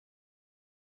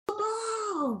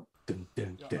no. Dun,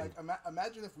 dun, Yo, dun. like,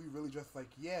 imagine if we really just like,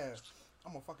 yeah,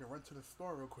 I'm gonna fucking run to the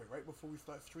store real quick right before we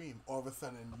start stream. All of a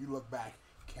sudden, you look back,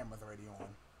 camera's already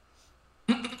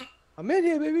on. I'm in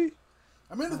here, baby.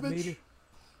 I'm in this I made bitch. it.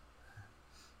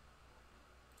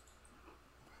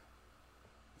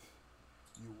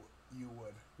 You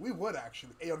would. We would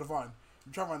actually. Hey, yo, Devon,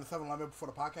 you trying to run the 7-Eleven before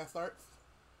the podcast starts?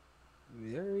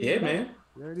 Yeah, man.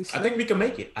 I I think we can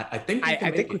make it. I think we can I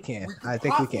make think it. we can. We could I think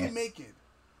we possibly can. make it.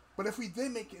 But if we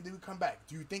did make it, then we come back.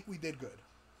 Do you think we did good?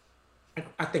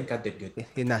 I think I did good.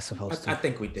 You're not supposed I to.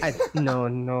 think we did. No.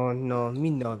 Me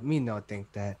no think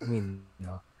that. Me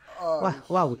no.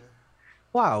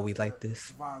 Why are we like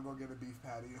this? Devon, go get a beef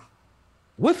patty.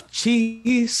 With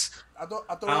cheese. I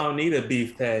I don't need a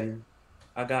beef patty.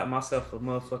 I got myself a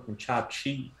motherfucking chopped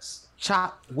cheese.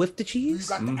 Chop with the You cheese?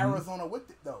 got the Arizona with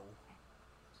it though.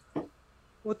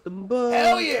 With the bug.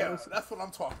 Hell yeah! That's what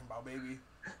I'm talking about, baby.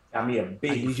 Got me a I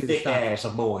big need you to thick stop. ass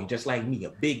boy, just like me, a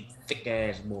big thick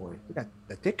ass boy. You got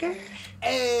the thick ass?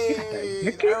 Hey,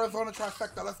 Dick? the Arizona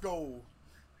trifecta. Let's go.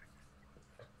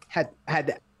 Had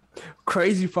that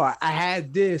crazy part. I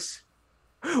had this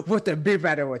with the big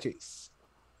batter with cheese.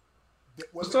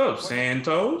 What's up,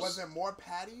 Santos? Was it more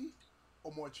patty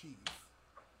or more cheese?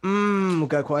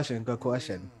 Good question. Good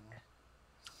question.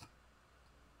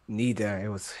 Neither. It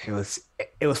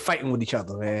was fighting with each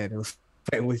other, man. It was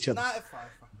fighting with each other. Nah, it's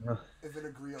fine. Is it a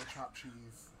grilled chopped cheese?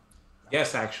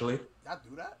 Yes, actually. Y'all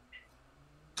do that?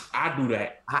 I do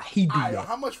that. He do Alright, that.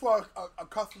 how much for a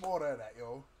custom order of that,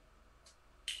 yo?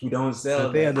 We don't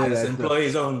sell They that. don't do That's that.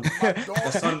 employees only.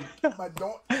 But on- but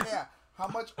don't yeah. How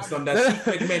much? That's on that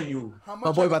secret menu. How much?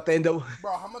 My boy about to end up.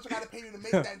 Bro, how much I gotta pay you to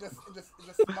make that and just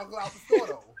smuggle out the store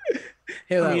though?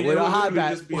 Hey, I look, mean, we it don't would have literally that.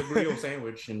 just be a grill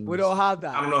sandwich. And We don't have I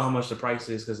that. don't know how much the price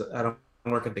is because I don't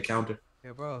work at the counter.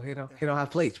 Yeah, bro. He don't have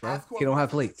plates, bro. Ask He whoever don't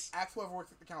have works- plates. Ask whoever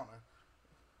works at the counter.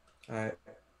 All right.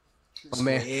 My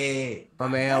man, Yeah. my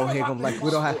man out here gonna like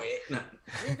we don't have.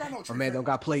 We ain't got no My man don't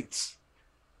got plates.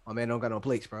 My man don't got no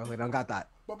plates, bro. We don't got that.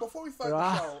 But before we start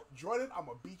the show, Jordan, I'm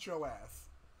gonna beat your ass.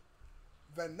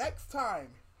 The next time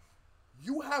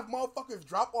you have motherfuckers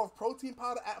drop off protein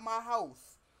powder at my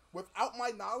house without my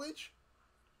knowledge,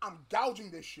 I'm gouging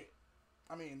this shit.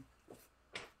 I mean,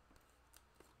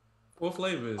 What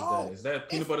flavor is Oh, that? Is that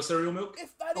peanut butter cereal milk?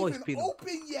 it's not Always even peanut.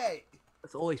 open yet.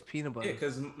 It's always peanut butter. Yeah,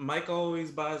 because Mike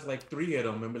always buys like 3 of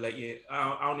them and be like, yeah,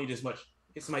 I don't need this much.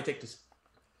 It's might take this.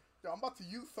 Yo, I'm about to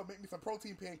make me some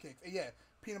protein pancakes. And yeah,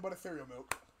 peanut butter cereal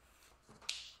milk.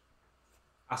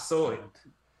 I saw it.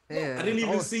 Yeah, I didn't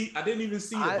even oh, see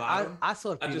the I bottom. I saw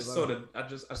the I peanut just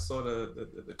butter. saw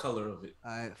the color of it.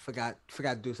 I forgot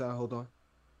to do something. Hold on.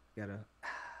 Gotta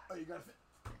Oh, you gotta fit.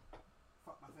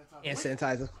 Fuck my sanitizer. hand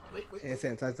sanitizer. Wait. Hand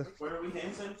sanitizer. Where are we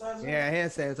hand sanitizer? Yeah,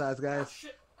 hand sanitizer, Oh, guys.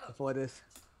 shit. Before this.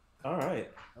 All right.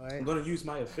 All I'm right. gonna use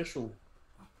my official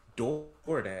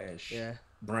DoorDash Yeah.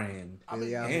 brand I mean,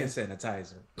 Yeah. hand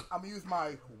sanitizer. I'm gonna use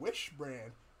my Wish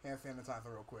brand hand sanitizer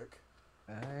real quick.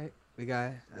 All right. We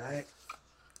got it. All right.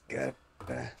 Good.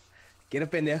 Get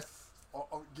up in there.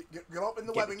 Get up in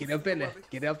the webbing. Get up in there.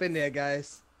 Get up in there,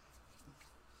 guys.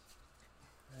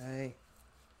 All right.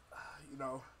 You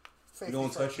know, You safety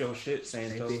don't first. touch your shit, Maybe.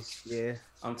 Santos. Yeah.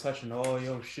 I'm touching all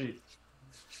your shit.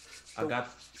 I got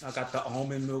the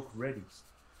almond milk ready.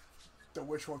 The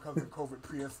Wish one comes in COVID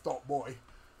pre-installed, boy.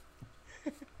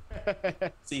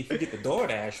 See, if you get the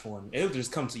DoorDash one, it'll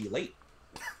just come to you late.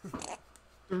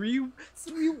 3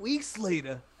 weeks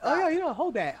later. Oh yeah, you know,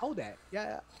 hold that.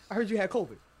 Yeah, I heard you had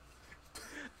COVID.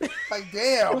 Like,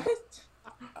 damn.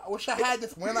 I wish I had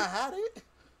this when I had it.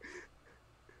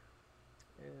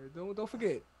 Yeah, don't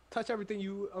forget. Touch everything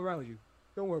you around you.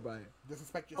 Don't worry about it.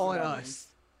 Disrespect your On surroundings. us.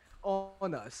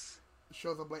 On us.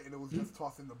 Shows up late and it was just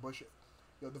tossing the bushes.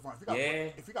 Yo, Devon, Yeah.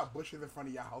 if you got bushes in front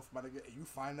of your house, my nigga, and you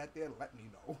find that there, let me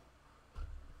know.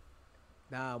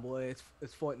 Nah, boy,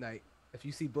 it's Fortnite. If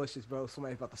you see bushes, bro,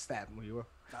 somebody's about to stab you, bro.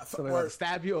 Nah, Somebody's about to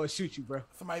stab you or shoot you, bro.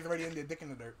 Somebody's already in their dick in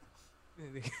the dirt.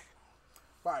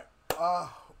 Right.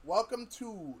 Welcome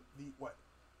to the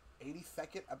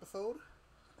 82nd episode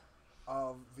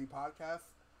of the podcast.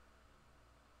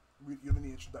 You don't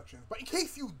need introductions, but in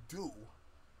case you do,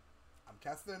 I'm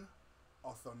Keston,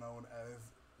 also known as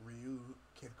Ryu,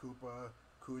 Kid Koopa,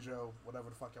 Cujo, whatever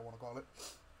the fuck y'all want to call it.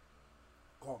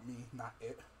 Call me, not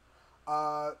it.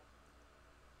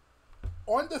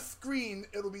 On the screen,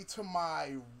 it'll be to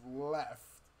my left.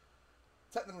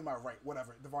 Technically my right,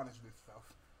 whatever. Devon, introduce yourself.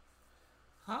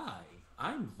 Hi,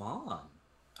 I'm Vaughn.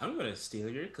 I'm gonna steal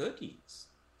your cookies.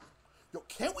 Yo,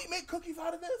 can we make cookies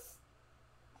out of this?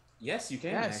 Yes, you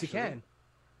can. Yes, actually. you can.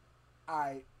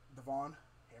 Devon,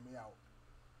 hear me out.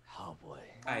 Oh boy.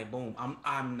 All right, boom.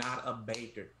 I'm not a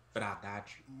baker, but I got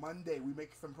you. Monday we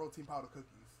make some protein powder cookies.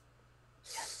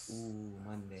 Yes. Ooh,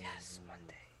 Monday. Yes,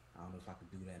 Monday. I don't know if I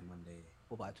could do that Monday.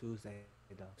 What about Tuesday,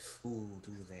 though? Ooh,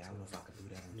 Tuesday. I don't know if I could do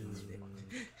that on Tuesday.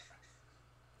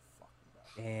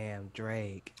 Damn,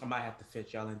 Drake. I might have to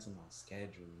fit y'all into my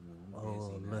schedule. You know, I'm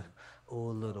busy now.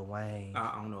 Lil Wayne.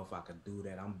 I don't know if I could do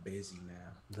that. I'm busy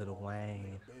now. Lil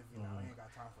Wayne. Busy now. I ain't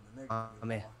got time for the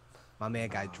niggas. My man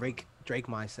got Drake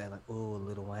mindset like, ooh,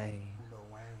 Lil Wayne.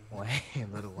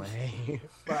 Lil Wayne.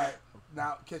 But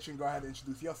now, Kitchen, go ahead and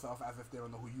introduce yourself as if they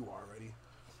don't know who you are already.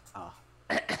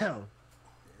 Here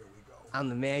we go. I'm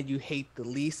the man you hate the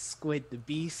least, Squid the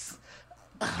Beast.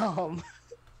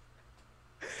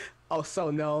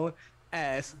 Also known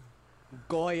as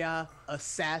Goya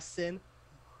Assassin.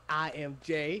 I am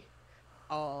Jay.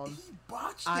 I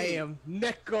am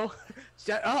Nico.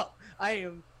 Shut up. I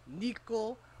am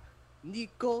Nico,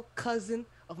 cousin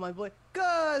of my boy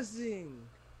Cousin.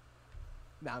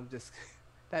 Nah, I'm just.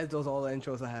 Those are all the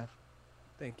intros I have.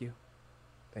 Thank you.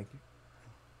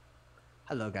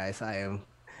 Hello, guys. I am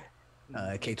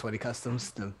K20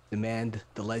 Customs, the man,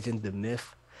 the legend, the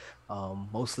myth.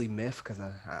 Mostly myth because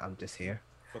I'm just here.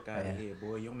 Fuck out of here,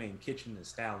 boy. Your name Kitchen the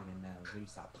Stallion now. You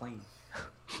stop playing.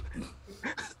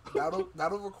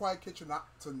 that'll require Kitchen not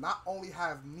only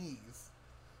have knees.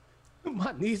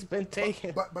 My knees been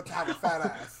taken. But to have a fat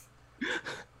ass.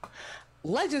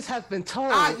 Legends have been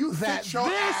told you that sit your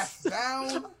ass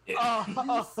down. You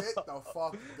sit the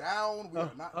fuck down. We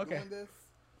are not doing this.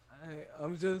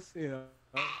 I'm just,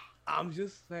 I'm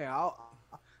just saying,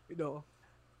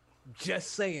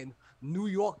 just saying, New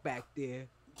York back there.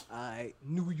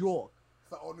 New York.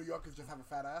 So all New Yorkers just have a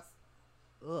fat ass?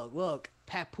 Look,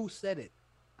 Papoose said it.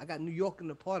 I got New York in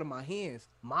the part of my hands.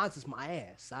 Mine's is my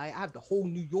ass. I have the whole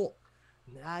New York.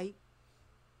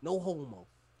 No homo.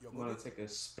 I'm gonna take a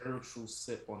spiritual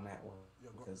sip on that one.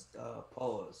 Because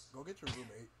pause. Go get your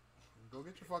roommate. Go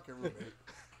get your fucking roommate.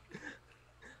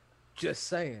 Just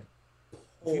saying.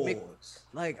 Pause.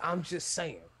 I'm just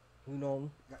saying. I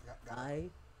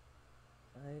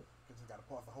just gotta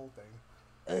pause the whole thing.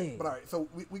 Hey. But all right, so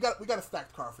we got a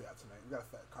stacked card for you tonight. We got a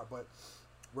stacked card, but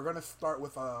we're gonna start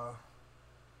with we're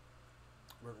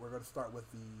gonna start with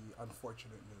the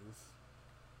unfortunate news.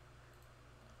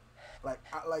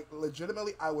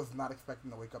 Legitimately, I was not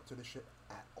expecting to wake up to this shit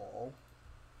at all.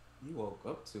 You woke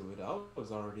up to it. I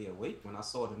was already awake when I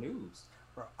saw the news.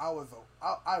 Bro, I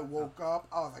woke up.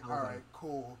 I was like, all right,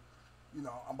 cool.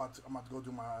 I'm about to go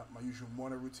do my usual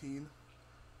morning routine.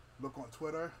 Look on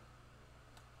Twitter.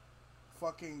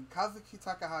 Fucking Kazuki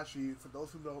Takahashi, for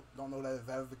those who don't know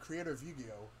that is the creator of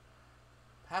Yu-Gi-Oh,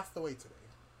 passed away today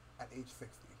at age 60.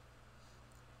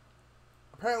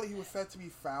 Apparently, he was said to be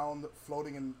found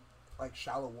floating in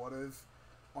shallow waters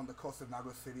on the coast of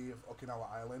Nago City of Okinawa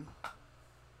Island,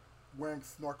 wearing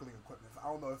snorkeling equipment. I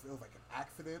don't know if it was an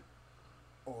accident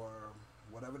or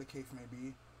whatever the case may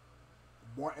be.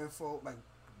 More info,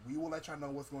 we will let y'all know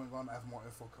what's going on as more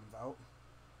info comes out.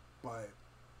 But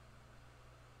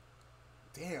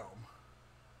damn,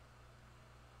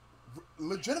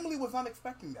 legitimately was not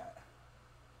expecting that.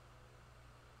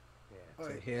 Yeah,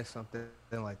 to hear something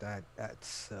like that,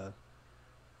 that's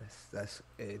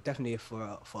definitely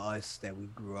for us that we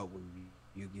grew up with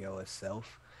Yu-Gi-Oh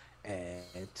itself,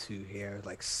 and to hear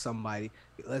somebody,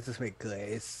 let's just make clear,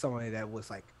 it's somebody that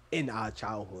was in our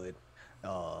childhood,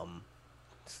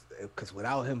 because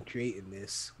without him creating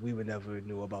this, we would never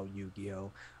knew about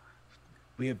Yu-Gi-Oh.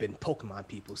 We have been Pokemon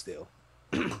people still.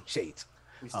 Shades.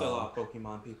 We still are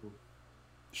Pokemon people.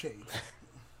 Shades.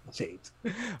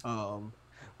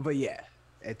 But yeah,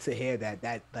 and to hear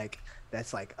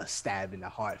that's a stab in the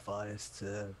heart for us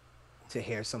to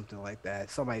hear something like that.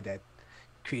 Somebody that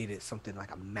created something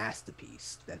like a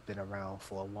masterpiece that's been around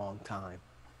for a long time.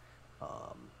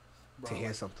 To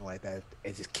hear something like that,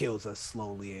 it just kills us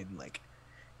slowly, and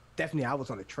definitely I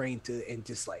was on a train and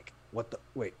just what?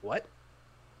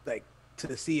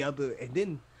 To see other, and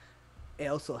then it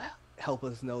also help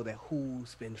us know that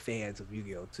who's been fans of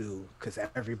Yu-Gi-Oh too, because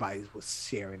everybody was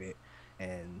sharing it,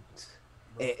 and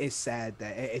it's sad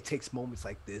that it takes moments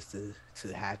like this to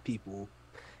have people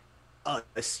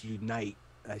us unite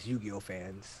as Yu-Gi-Oh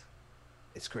fans.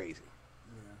 It's crazy.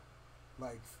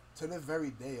 Yeah, to this very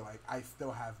day, I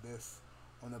still have this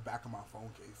on the back of my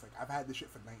phone case. I've had this shit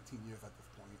for 19 years at this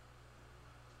point,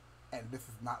 and this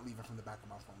is not leaving from the back of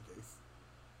my phone case.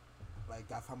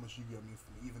 That's how much Yu-Gi-Oh means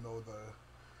to me, even though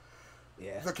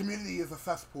the community is a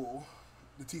cesspool.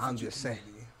 The TCG I'm just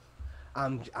community.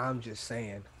 saying. I'm just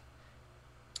saying.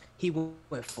 He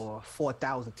went for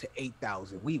 4,000 to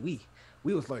 8,000. We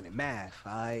was learning math.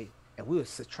 and we were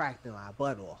subtracting our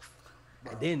butt off.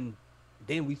 Bro. And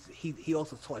then he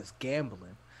also taught us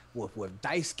gambling with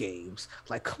dice games.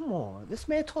 Like, come on, this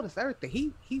man taught us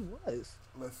everything. He was.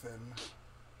 Listen,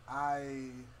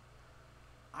 I'm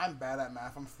bad at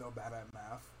math. I'm still bad at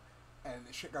math. And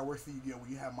the shit got worse than Yu-Gi-Oh!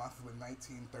 When you have monsters with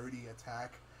 1930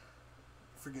 attack,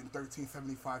 freaking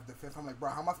 1375 defense. I'm like,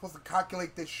 bro, how am I supposed to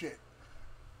calculate this shit?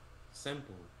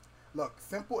 Simple. Look,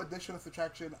 simple addition and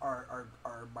subtraction are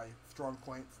my strong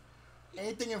points.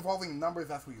 Anything involving numbers,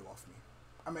 that's where you lost me.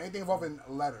 I mean, anything involving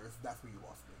letters, that's where you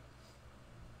lost me.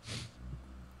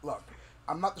 Look,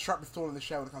 I'm not the sharpest tool in the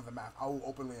shed when it comes to math. I will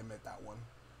openly admit that one.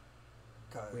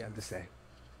 We understand.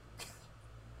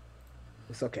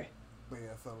 It's okay. But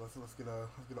yeah, so let's get a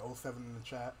 07 in the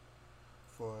chat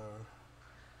for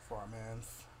our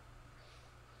mans.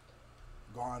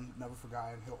 Gone, never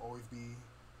forgotten. He'll always be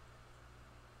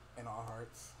in our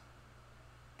hearts,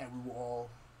 and we will all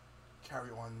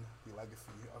carry on the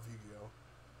legacy of Yu-Gi-Oh.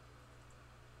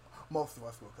 Most of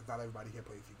us will, because not everybody here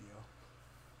plays Yu-Gi-Oh.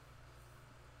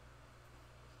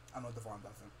 I know Devon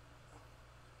doesn't.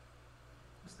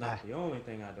 It's not the only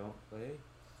thing I don't play.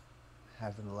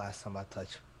 Having the last time I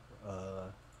touched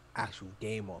actual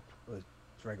game up was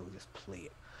regularly just play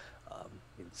it.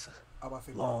 It's a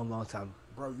long time.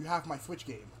 Bro, you have my Switch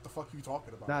game. What the fuck are you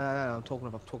talking about? No. I'm talking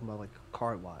about like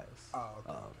card wise. Oh,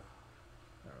 okay.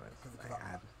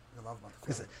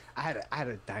 Because I had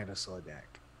a dinosaur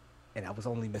deck, and I was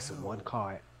only missing one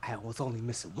card. And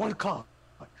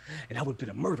that would have been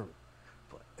a murder.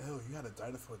 But you had a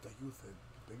dinosaur deck. You was the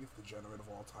biggest degenerate of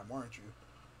all time, weren't you?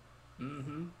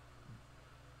 Mm-hmm.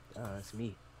 It's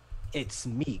me. It's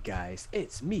me, guys.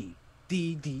 It's me,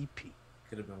 DDP.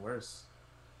 Could have been worse.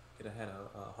 Could have had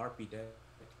a Harpy deck.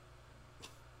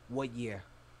 What year?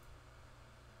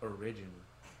 Original.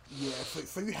 Yeah,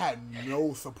 so you had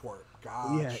no support.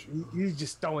 God. You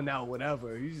just throwing out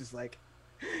whatever. You just like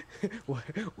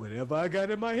whatever I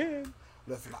got in my hand.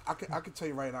 Listen, I can tell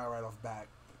you right now, right off bat.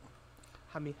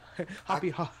 How many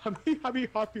Harpy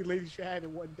ladies you had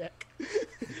in one deck?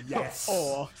 Yes.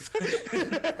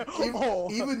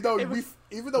 Even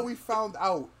though we found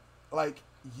out like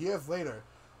years later,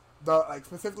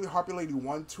 specifically Harpy Lady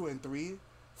 1, 2, and 3,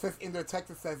 since in their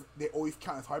text it says they always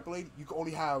count as Harpy Lady, you can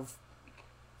only have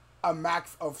a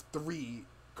max of 3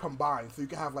 combined. So you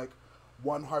can have like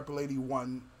one Harpy Lady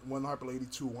 1, one Harpy Lady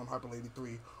 2, one Harpy Lady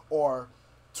 3, or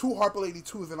 2 Harpy Lady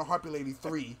 2s and a Harpy Lady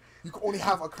 3. You can only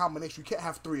have a combination. You can't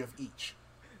have 3 of each.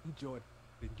 Jordan,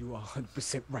 you are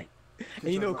 100% right.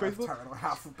 And you know, Chris,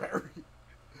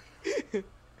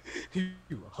 you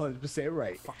 100%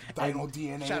 right. Fucking Dino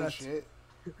DNA shit.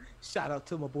 Shout out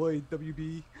to my boy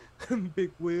WB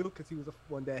Big Will, because he was the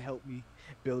one that helped me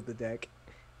build the deck,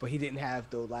 but he didn't have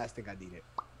the last thing I needed.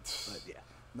 But yeah.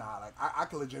 Nah, like I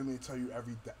can legitimately tell you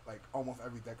almost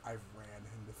every deck I've ran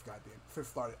in this goddamn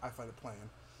since I started playing.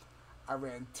 I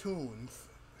ran Toons,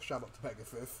 shout out to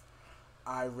Pegasus.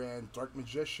 I ran Dark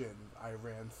Magician. I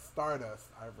ran Stardust.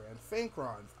 I ran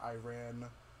Synchron's. I ran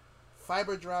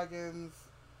Cyber Dragons,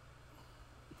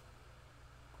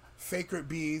 Sacred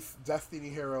Beasts, Destiny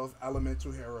Heroes,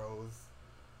 Elemental Heroes.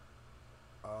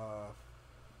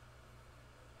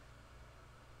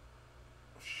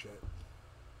 Shit.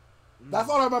 That's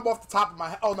all I remember off the top of my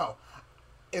head. Oh no,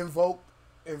 Invoke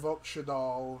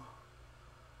Shaddoll.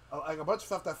 Like a bunch of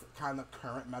stuff that's kind of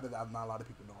current meta that not a lot of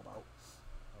people know about.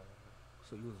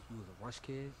 So you was a Rush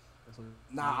kid?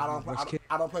 Nah,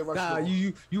 I don't play Rush. Nah,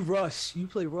 you Rush. You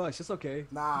play Rush. It's okay.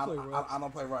 Nah, I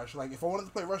don't play Rush. Like if I wanted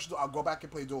to play Rush, I'll go back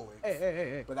and play Duel Links.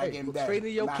 Hey. But that game dead. Straight into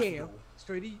your cam.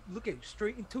 Look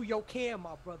straight into your cam,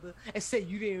 my brother, and say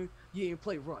you didn't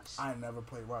play Rush. I never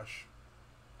played Rush.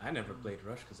 I never played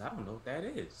Rush because I don't know what that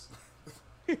is.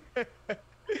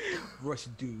 Rush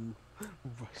dude.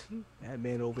 That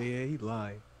man over here, he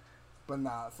lying. But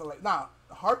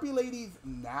Harpy Ladies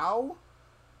now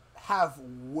have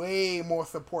way more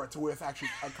support to where it's actually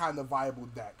a kind of viable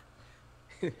deck.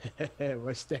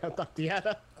 Rush down,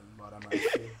 Tatiana. But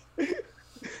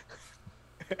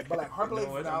like Harpy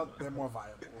Ladies now, they're more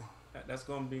viable. That's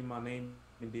gonna be my name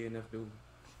in DNF dude.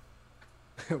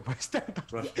 Rush down,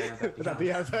 Tatiana.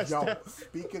 Yo,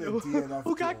 speaking of DNF,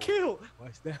 who got killed?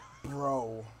 Rush down.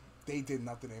 Bro, they did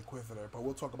nothing Inquisitor, but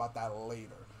we'll talk about that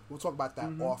later. We'll talk about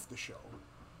that off the show.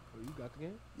 Oh, you got the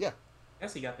game? Yeah.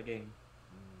 Yes, he got the game.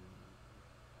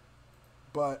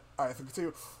 But alright, so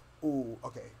continue. Ooh,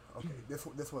 okay. This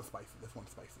one's spicy.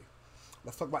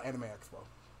 Let's talk about Anime Expo.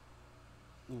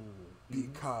 Ooh.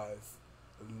 Because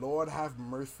Lord have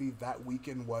mercy, that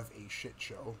weekend was a shit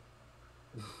show.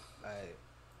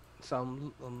 So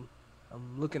I'm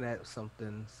looking at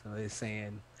something. So it's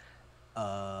saying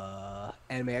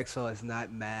Anime Expo is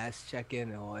not mass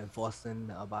checking or enforcing.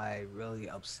 Am I really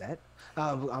upset?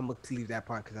 I'm gonna leave that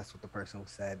part because that's what the person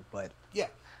said. But yeah,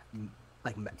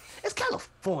 like it's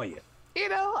California, you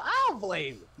know. I don't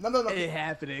blame it. No. It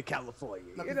happened in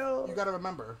California, no, you know. You gotta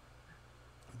remember,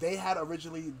 they had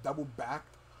originally double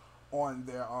backed on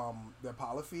their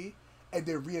policy, and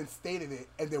they reinstated it,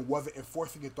 and then wasn't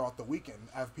enforcing it throughout the weekend,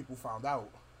 as people found out.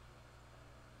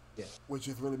 Yeah. Which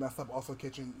is really messed up. Also,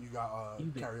 Kitchen, you got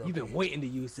karaoke. You've been waiting to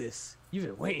use this. You've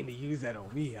been waiting to use that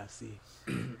on me, I see.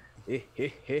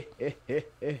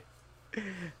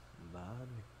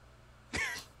 Mommy.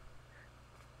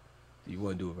 You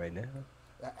want to do it right now?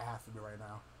 That has to be right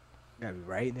now. Gotta be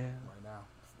right now. Right now.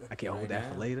 I can't hold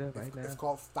that for later. Right now. It's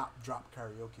called Stop Drop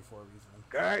Karaoke for a reason.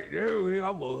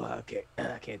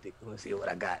 I can't think. Let's see what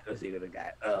I got. Let's see what I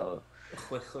got. Oh.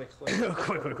 Quick. Quick.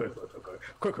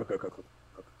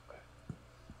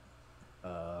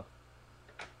 Yeah.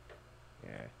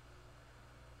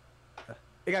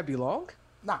 It gotta be long?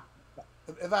 Nah.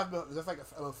 It's just like a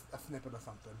snippet or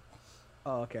something.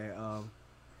 Oh, okay.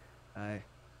 I.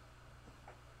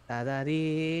 Da da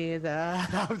dee da.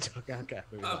 I'm joking. Okay. I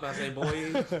was about to say,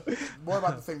 boy. Boy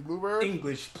about to sing Bluebird.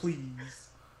 English,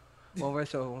 please. One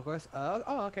verse.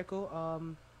 Oh, okay, cool.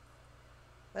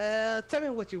 Tell me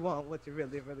what you want, what you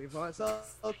really want. So,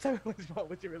 tell me what you want,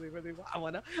 what you really want. I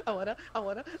wanna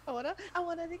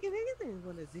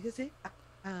zig.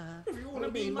 If you wanna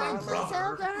be my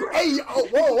brother. Hey,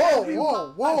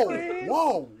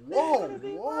 whoa.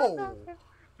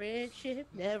 Friendship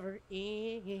never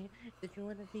ends. If you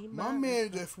wanna be my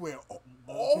man just went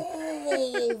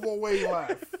all the way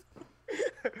left.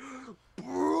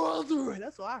 Brother,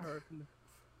 that's what I heard from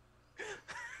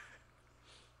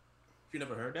You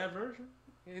never heard that version?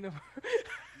 you know.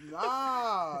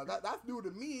 Nah, that's new to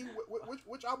me.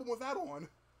 Which album was that on?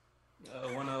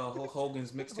 One of Hulk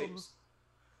Hogan's mixtapes.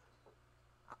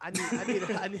 I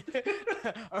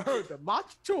heard the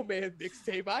Macho Man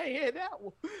mixtape. I ain't heard that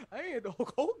one. I ain't heard the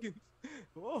Hulk Hogan.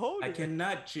 I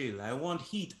cannot chill. I want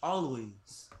heat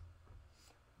always.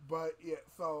 But yeah,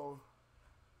 so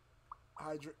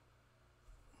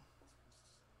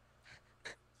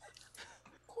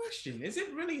Question: is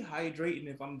it really hydrating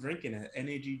if I'm drinking an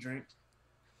energy drink?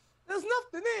 There's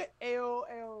nothing in it.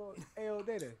 Ayo,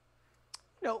 Data.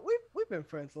 You know, we've been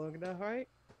friends long enough, right?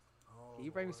 Oh, Can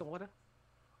you bring me some water?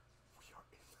 We are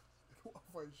in the middle of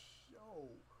a show.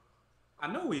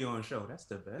 I know we on show. That's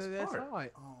the best That's part.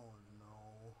 right. Oh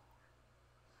no.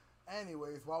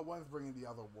 Anyways, while one's bringing the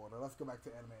other water, let's go back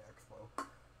to Anime Expo,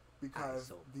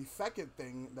 because the second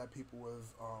thing that people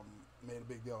was made a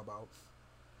big deal about.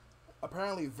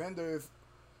 Apparently, vendors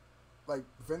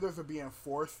are being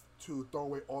forced to throw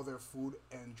away all their food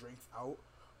and drinks out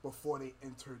before they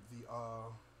entered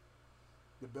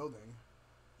the building.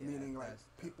 Yeah, meaning, like,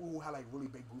 people who had like really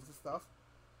big booths and stuff,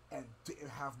 and didn't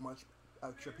have much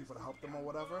extra people to help them or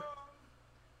whatever.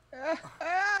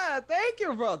 Thank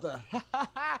you, brother.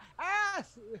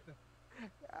 Yes.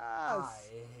 I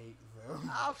hate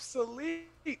them.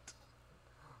 Obsolete.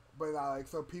 But like,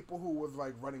 so people who was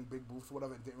like running big booths or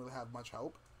whatever and didn't really have much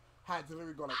help had to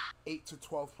literally go like 8 to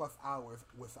 12 plus hours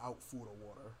without food or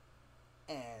water,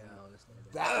 and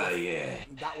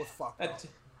that was fucked up.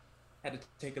 Had to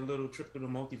take a little trip to the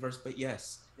multiverse, but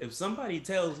yes, if somebody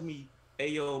tells me, "Hey,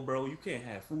 yo, bro, you can't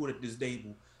have food at this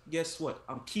table," guess what?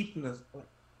 I'm keeping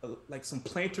like some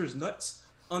Planters nuts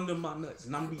under my nuts,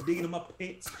 and I'm gonna be digging in my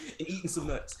pants and eating some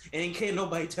nuts, and can't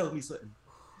nobody tell me something.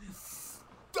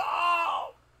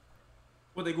 Stop!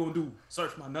 What they gonna do?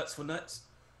 Search my nuts for nuts?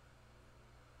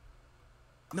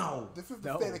 No. This is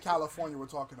the state of California we're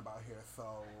talking about here,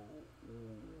 so.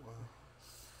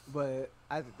 But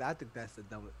I think that's the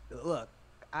dumbest. Look,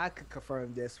 I could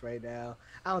confirm this right now.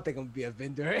 I don't think I'm gonna be a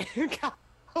vendor in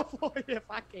California if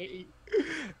I can't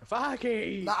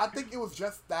eat. Nah, I think it was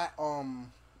just that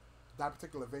that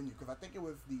particular venue, because I think it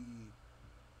was the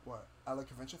LA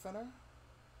Convention Center.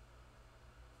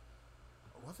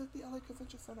 Was it the LA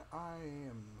Convention Center?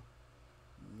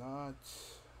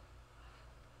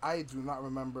 I do not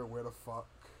remember where the fuck.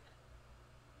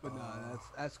 But no,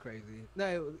 that's crazy.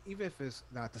 No, even if it's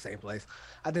not the same place,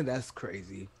 I think that's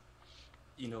crazy.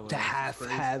 You know, to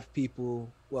have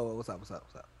people. Well, what's up?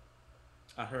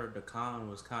 I heard the con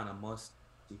was kind of musty.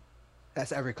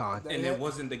 That's every con, and it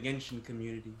wasn't the Genshin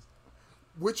community,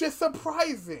 which is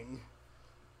surprising.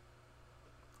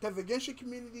 Because the Genshin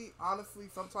community, honestly,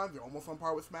 sometimes they're almost on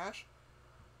par with Smash.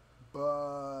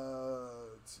 But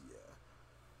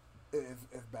yeah,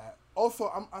 it's bad. Also,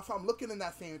 I'm looking in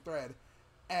that same thread,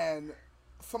 and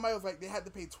somebody was like, they had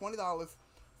to pay $20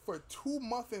 for 2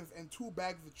 muffins and 2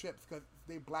 bags of chips because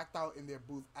they blacked out in their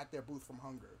booth at their booth from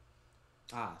hunger.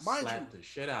 Mind slapped the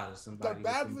shit out of somebody. The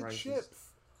bags of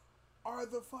chips are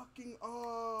the fucking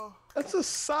That's the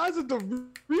size of the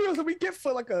Doritos that we get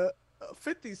for like a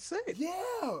 50 cent.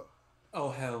 Yeah. Oh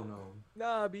hell no.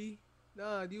 Nah, B.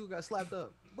 Nah, you got slapped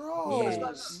up. Bro,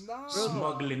 yes. Nah.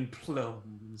 Smuggling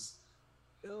plums.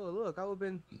 Yo, look, I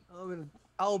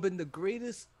would've been the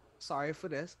greatest. Sorry for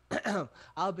this.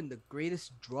 I've been the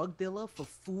greatest drug dealer for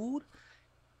food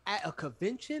at a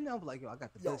convention. I'm like, yo, I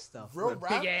got the best stuff. Real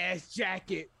rap, big ass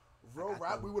jacket. Real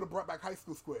rap. We would have brought back High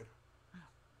School Squid.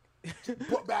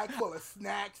 Put bag full of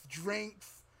snacks,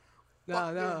 drinks.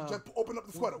 No. Just open up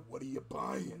the sweater. What are you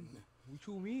buying? What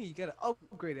you mean? You gotta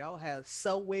upgrade it. I'll have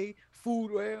Subway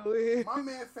food. My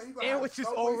man said he's gonna have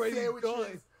Subway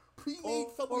sandwiches. Pre-made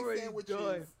Subway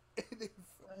sandwiches.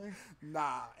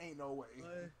 Nah, ain't no way.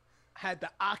 Had the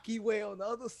Aki way on the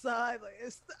other side. Like,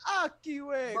 it's the Aki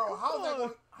way. Bro, how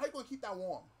you gonna keep that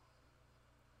warm?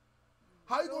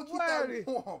 How you gonna keep that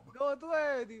warm? Don't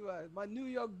worry, man. My New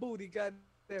York booty got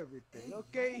everything.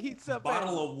 Okay, heats up.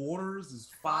 Bottle of waters is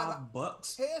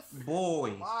 $5.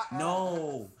 Boy,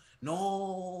 no.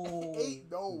 Ain't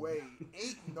no way.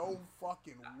 Ain't no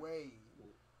fucking way.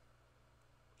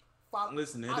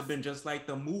 Listen, it'd have been just like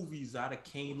the movies. I'd have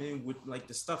came in with like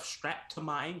the stuff strapped to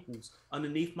my ankles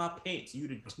underneath my pants.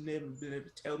 You'd have never been able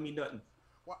to tell me nothing.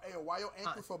 Why your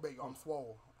ankles so big? I'm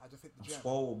swole. I just hit the gym.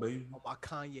 Swole, baby. Oh my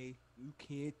Kanye, you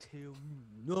can't tell me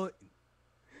nothing.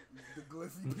 The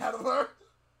glizzy peddler.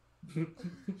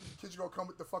 Kid's gonna come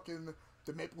with the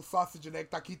maple sausage and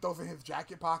egg taquitos in his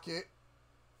jacket pocket.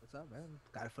 What's up, man?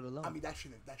 Got it for the love. I mean, that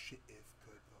shit is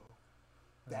good though.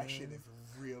 That shit is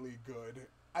really good.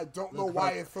 I don't know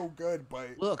why it's so good,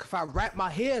 but look, if I wrap my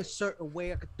hair a certain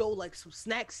way, I could throw like some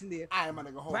snacks in there. I am gonna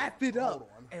go wrap it up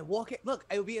and walk it. Look,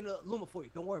 it'll be in the Luma for you.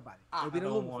 Don't worry about it. I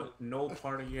don't want no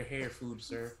part of your hair food,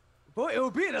 sir. But it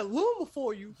will be in a Luma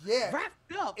for you. Yeah,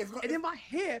 wrapped up, and then my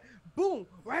hair, boom,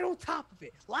 right on top of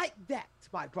it, like that, to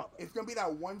my brother. It's gonna be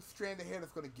that one strand of hair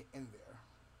that's gonna get in there,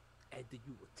 and then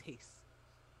you will taste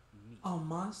me. A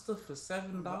monster for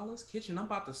 $7, Kitchen. I'm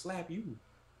about to slap you.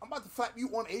 I'm about to slap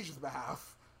you on Asia's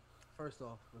behalf. First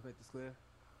off, let's make this clear.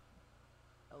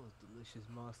 That was delicious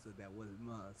monster that wasn't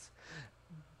mine.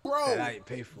 Bro, that I didn't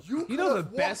pay for. You know the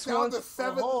best one? Hold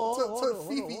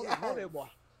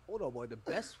on, boy. The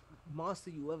best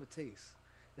monster you ever taste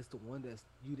is the one that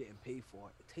you didn't pay for.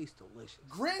 It tastes delicious.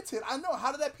 Granted, I know.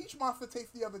 How did that peach monster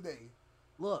taste the other day?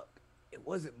 Look, it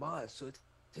wasn't mine, so it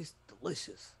tastes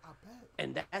delicious. I bet.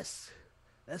 And that's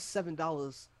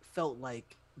 $7 felt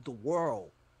like the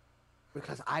world.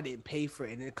 Because I didn't pay for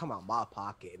it and it come out of my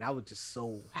pocket, and I was just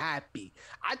so happy.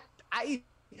 And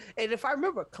if I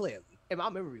remember clearly, and my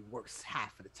memory works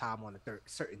half of the time on a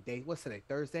certain day. What's today?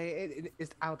 Thursday.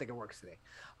 I don't think it works today.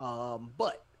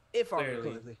 But if I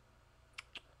remember clearly,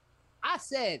 I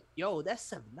said, "Yo, that's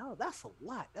 $7. That's a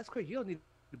lot. That's crazy. You don't need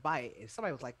to buy it." And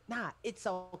somebody was like, "Nah, it's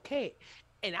okay."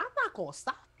 And I'm not gonna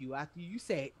stop you after you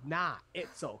say, "Nah,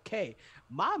 it's okay."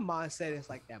 My mindset is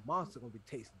like that monster gonna be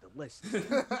tasting delicious.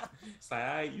 It's like,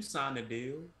 all right, you signed a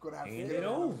deal. Gonna have to get it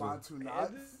over.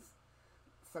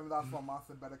 $7 for a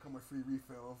monster better come with free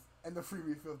refills, and the free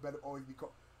refills better always be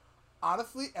cold.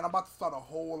 Honestly, and I'm about to start a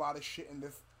whole lot of shit in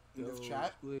this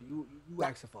chat. You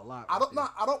asking for a lot. I don't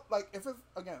like if it's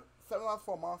again $7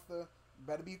 for a monster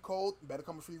better be cold, better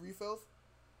come with free refills.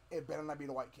 It better not be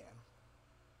the white can.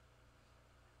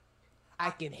 I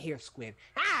can hear Squid.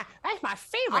 That's my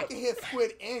favorite. I can hear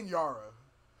Squid and Yara.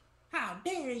 How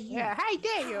dare you? Yeah, how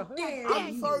dare you?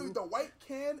 I'm sorry, the white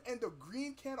can and the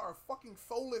green can are fucking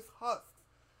soulless husks.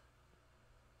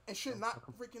 And should not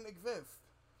freaking exist.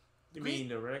 You mean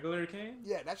the regular can?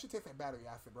 Yeah, that should taste like battery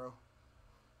acid, bro.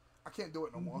 I can't do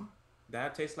it no more.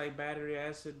 That tastes like battery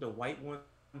acid. The white one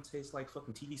tastes like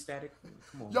fucking TV static.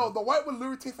 Come on. Yo, the white one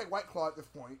literally tastes like White Claw at this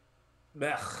point.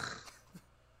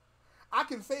 I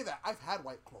can say that. I've had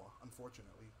White Claw,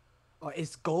 unfortunately. Oh,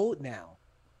 it's gold now.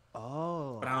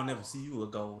 Oh. But I don't never see you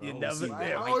with gold. You never see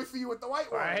I always see you with the white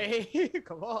one. Right?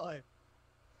 Come on.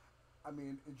 I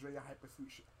mean, enjoy your hyper sweet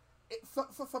shit. So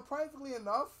surprisingly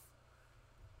enough,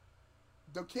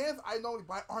 the cans I normally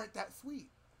buy aren't that sweet.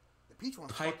 The peach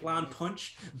one's Pipeline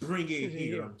Punch, bring it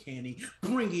here, Uncanny.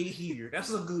 Bring it here.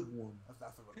 That's a good one.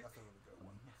 That's a really good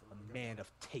one. A man of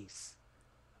taste.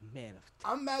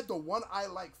 I'm mad the one I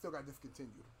like still got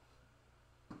discontinued.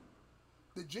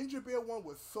 The ginger beer one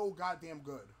was so goddamn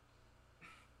good.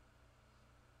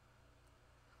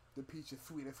 The peach is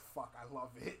sweet as fuck. I love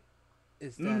it.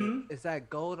 Is that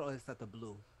gold or is that the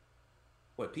blue?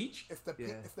 What, peach? It's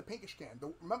the pinkish can.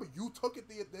 Remember, you took it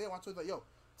the other day. I told you, like, yo,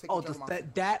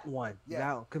 That one.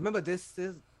 Yeah. Cause remember there's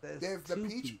the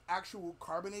peach actual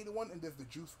carbonated one, and there's the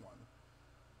juice one.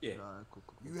 Yeah. Cool.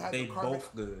 You had they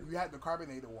both good. You had the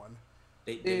carbonated one.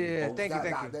 Thank you.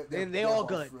 They all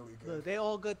good. Really good. Look, they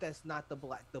all good. That's not the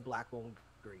black one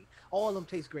green. All of them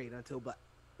taste great until black,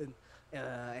 and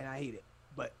I hate it.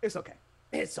 But it's okay.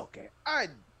 It's okay. I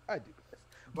do this.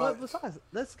 But besides,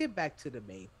 let's get back to the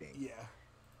main thing. Yeah.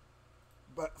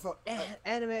 But so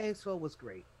Anime Expo was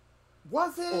great.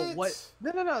 Was it? What?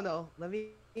 No. Let me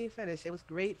finish. It was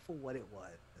great for what it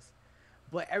was.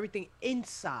 But everything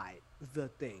inside the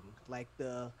thing, like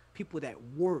the people that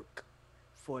work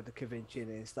for the convention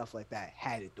and stuff like that,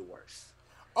 had it the worst.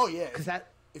 Oh yeah, because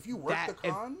if you work the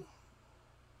con,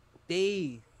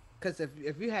 because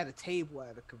if you had a table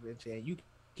at a convention and you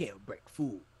can't break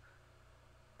food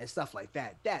and stuff like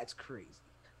that, that's crazy.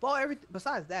 But everything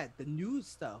besides that, the news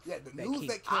stuff, the news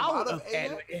that came out of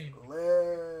anime,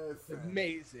 listen,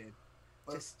 amazing.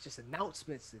 Just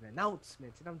announcements, and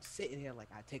I'm sitting here like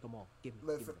I take them all. Give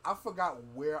me. I forgot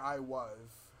where I was,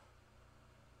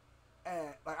 and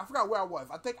I forgot where I was.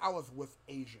 I think I was with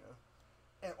Asia,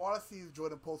 and all I see is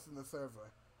Jordan posting the server.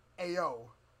 Hey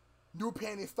yo, new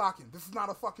panty stocking. This is not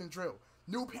a fucking drill.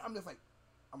 I'm just like,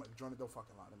 Jordan, don't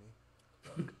fucking lie to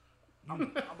me.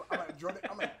 I'm like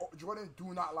Jordan,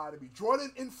 do not lie to me.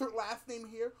 Jordan, insert last name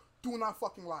here. Do not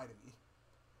fucking lie to me.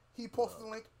 He posted the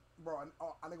link. Bro,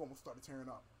 I think almost started tearing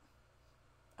up.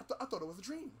 I thought it was a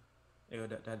dream. Yo,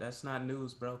 that's not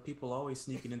news, bro. People always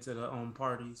sneaking into their own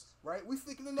parties. Right? We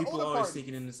sneaking in the older parties. People always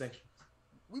sneaking in the sections.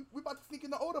 We about to sneak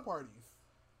in the older parties.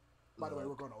 By the way,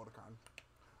 we're going to OtaCon.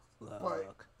 Look.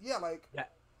 But, yeah, like... Yeah.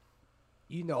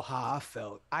 You know how I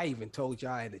felt. I even told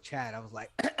y'all in the chat. I was like,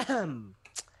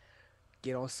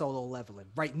 get on Solo Leveling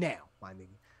right now, my nigga.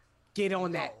 Get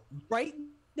on that right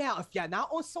now. If y'all not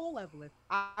on Solo Leveling,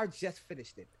 I just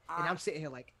finished it. And I'm sitting here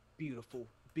like, beautiful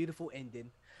ending.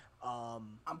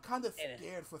 I'm kind of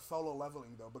scared for Solo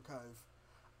Leveling, though, because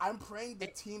I'm praying the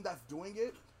team that's doing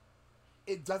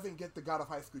it doesn't get the God of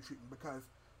High School treatment, because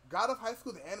God of High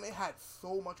School, the anime, had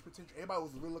so much potential. Everybody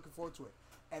was really looking forward to it,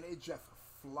 and it just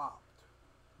flopped.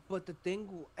 But the thing,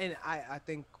 and I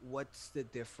think what's the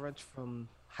difference from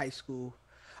High School,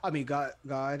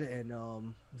 God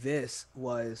and this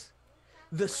was,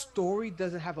 the story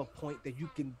doesn't have a point that you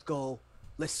can go,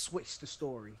 let's switch the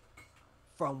story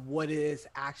from what is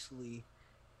actually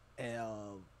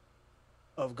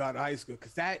of God of High School,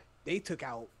 because that they took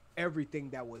out everything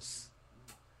that was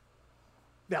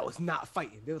not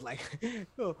fighting. They was like,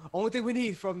 oh, only thing we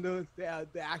need from the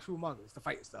actual manga is the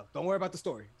fighting stuff. Don't worry about the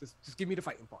story. Just give me the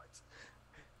fighting parts.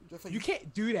 You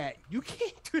can't do that. You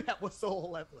can't do that with Solo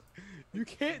Leveling. You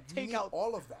can't take out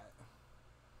all of that.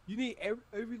 You need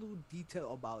every little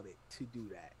detail about it to do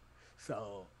that.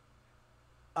 So,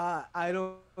 I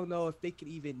don't know if they could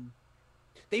even.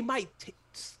 They might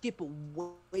skip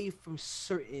away from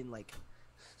certain like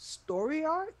story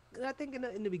arc. I think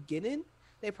in the beginning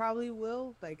they probably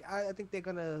will. Like I think they're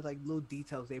gonna like little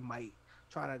details. They might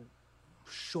try to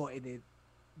shorten it,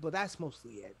 but that's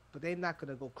mostly it. But they're not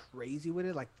gonna go crazy with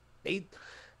it. Like they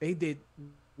did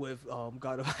with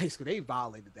God of High School. They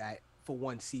violated that for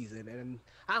one season, and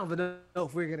I don't even know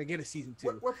if we're gonna get a season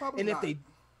 2. We're probably and not.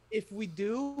 If we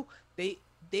do, they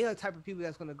are the type of people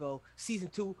that's gonna go season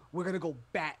 2. We're gonna go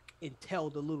back and tell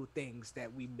the little things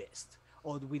that we missed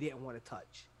or that we didn't want to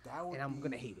touch, and I'm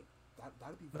gonna hate it.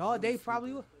 That'd be. But they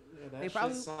probably will. Yeah, that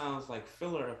probably sounds like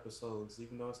filler episodes,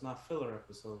 even though it's not filler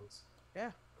episodes.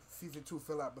 Yeah. Season 2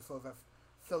 filler episodes that's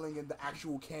filling in the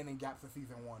actual canon gaps of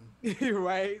season 1.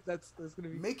 Right. That's gonna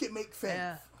be. Make it make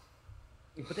sense.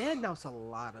 Yeah. But they announced a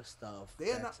lot of stuff.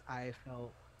 I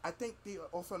felt. I think they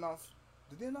also announced.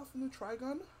 Did they announce the new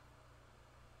Trigun?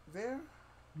 There.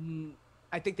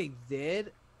 I think they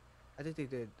did. I think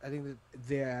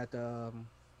they're at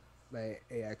like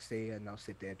AX. They announced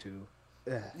it there too.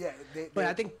 Yeah.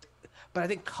 I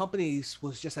think companies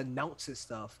was just announcing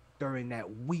stuff during that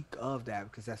week of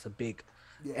that because that's a big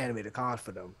animated con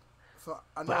for them. So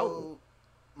I know.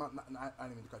 I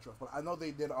didn't mean to cut you off, but I know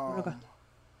they did.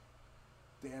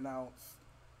 They announced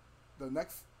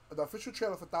the official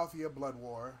trailer for 1,000 Year Blood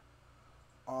War.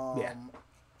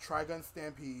 Trigun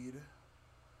Stampede.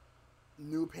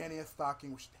 New Panty and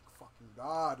Stocking, which thank fucking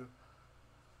God.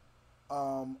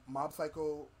 Mob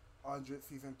Psycho 100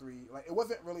 Season 3. Like, it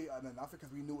wasn't really an announcement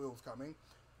because we knew it was coming.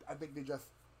 I think they just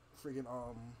freaking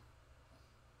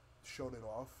showed it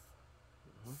off.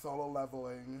 Mm-hmm. Solo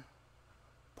Leveling.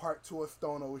 Part 2 of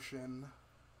Stone Ocean.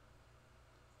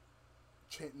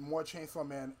 More Chainsaw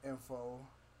Man info.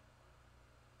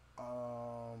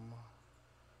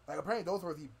 Like, apparently those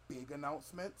were the big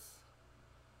announcements.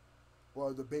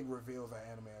 Well, the big reveals at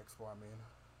Anime Expo. I mean,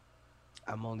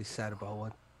 I'm only sad about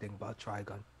one thing about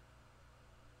Trigun.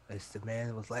 It's the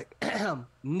man was like,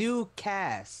 new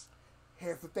cast.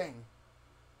 Here's the thing: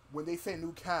 when they say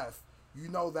new cast, you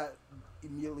know that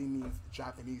immediately means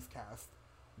Japanese cast.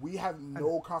 We have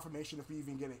no confirmation if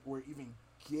we're even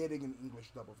getting an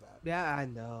English dub of that. Yeah, I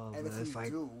know. And if we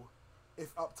do,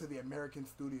 it's up to the American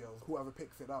studios, whoever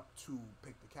picks it up, to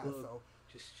pick the cast. Look, so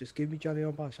just give me Johnny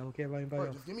on Bosch. I don't care about anybody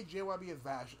else. Just give me JYB as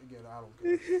Vash again. I don't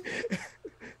care.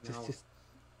 just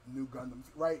new Gundam,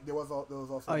 right? There was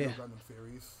also a new Gundam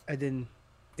series. And then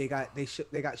they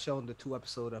got shown the 2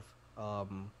 episode of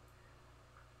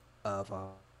I'm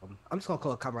just gonna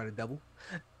call it Kamen Rider Double.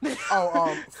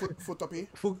 Futopi.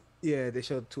 Yeah, they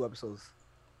showed 2 episodes,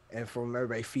 and from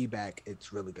everybody's feedback,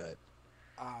 it's really good.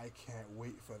 I can't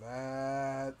wait for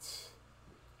that.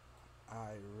 I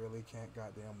really can't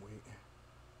goddamn wait.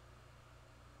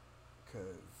 Cause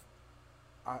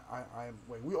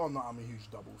we all know I'm a huge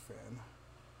Double fan.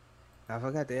 I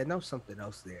forgot they announced something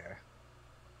else there,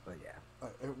 but yeah.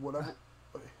 Whatever.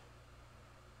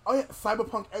 Oh yeah,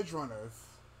 Cyberpunk Edge Runners.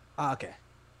 Oh, okay.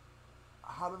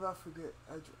 How did I forget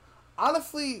Edge?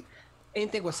 Honestly,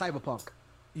 anything with Cyberpunk,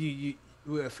 you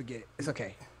will forget. It's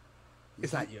okay.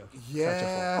 It's not you.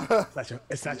 Yeah.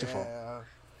 It's not your fault.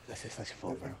 It's not your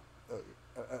fault, bro.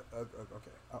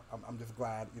 Okay. I'm just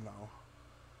glad, you know.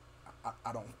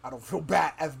 I don't feel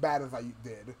as bad as I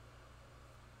did.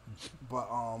 But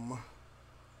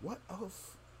what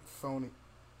else? Sony.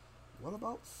 What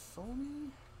about Sony?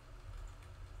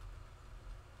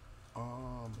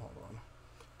 Hold on.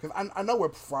 Because I know we're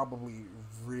probably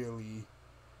really.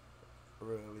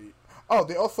 Oh,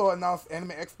 they also announced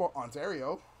Anime Expo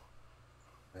Ontario.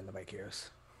 And nobody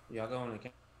cares. Y'all going to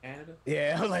Canada?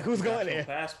 Yeah, I'm like, who's going there?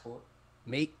 Passport.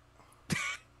 Mate.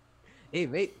 Hey,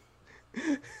 mate.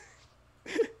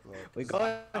 We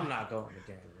going? I'm not going to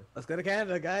Canada. Let's go to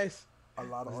Canada, guys.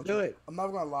 Let's do it. I'm not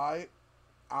gonna lie.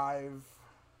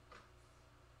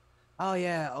 Oh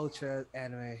yeah, Ultra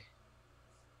Anime.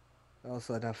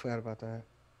 Also, I forgot about that.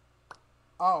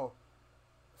 Oh,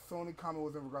 Sony comment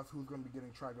was in regards to who's going to be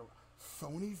getting Trigun.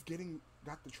 Sony's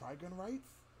got the Trigun rights?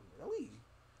 Really?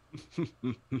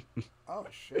 Oh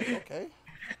shit. Okay.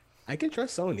 I can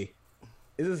trust Sony.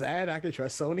 Is this ad? I can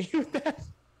trust Sony with that.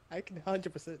 I can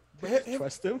 100%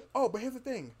 trust them. Oh, but here's the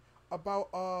thing about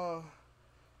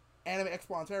Anime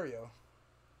Expo Ontario.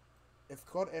 It's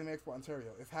called Anime Expo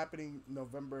Ontario. It's happening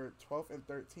November 12th and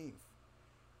 13th.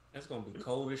 That's gonna be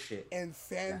cold as shit. In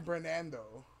San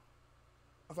Bernardo.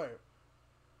 I'm sorry.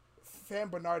 San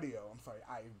Bernardino. I'm sorry.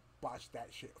 I botched that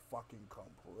shit fucking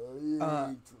completely.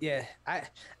 Yeah.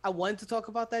 I wanted to talk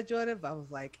about that, Jordan, but I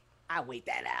was like, I'll wait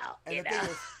that out. And the thing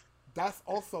is, that's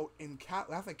also in Cali.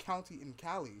 That's a county in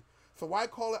Cali. So why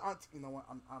call it? You know what?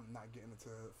 I'm not getting into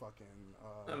fucking.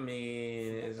 I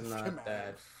mean, it's not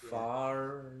that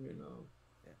far, you know.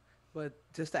 Yeah. But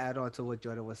just to add on to what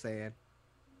Jordan was saying,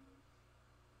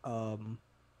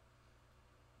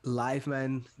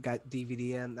 Liveman got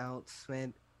DVD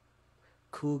announcement.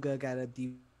 Kuga got a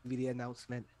DVD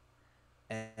announcement,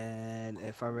 and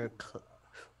if I remember,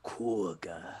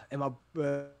 Kuga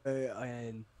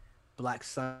and Black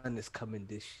Sun is coming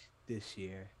this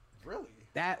year. Really?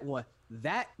 That one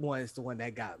is the one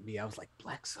that got me. I was like,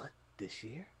 Black Sun this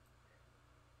year?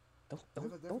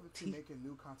 There's a difference between making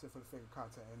new content for the sake of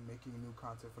content and making new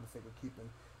content for the sake of keeping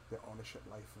their ownership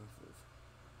licenses.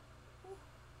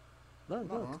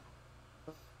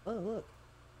 Look.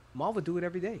 Marvel do it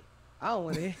every day. I don't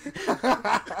want to.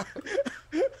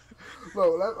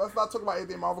 No, let's not talk about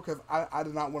anything Marvel because I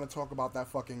did not want to talk about that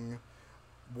fucking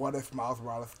what if Miles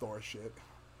Morales store shit.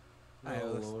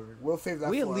 We'll save that.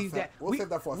 We'll leave that. We'll save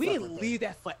that for. We leave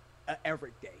that for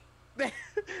every day.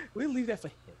 We'll leave that for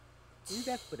him. Leave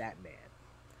that for that man.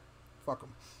 Fuck him.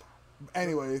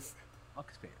 Anyways, fuck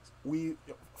his pants.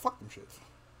 Fuck them shits.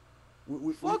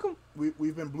 Fuck him.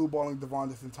 We've been blue balling Devon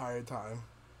this entire time.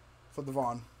 So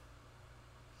Devon,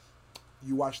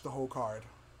 you watched the whole card.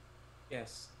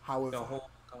 Yes. How was the it? Whole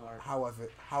card? How was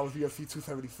it? How was UFC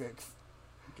 276?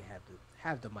 You can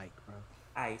have the mic,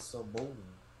 bro. So boom.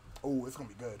 Oh, it's gonna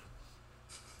be good.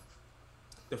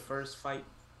 The first fight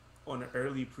on the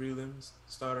early prelims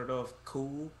started off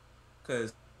cool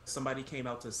because somebody came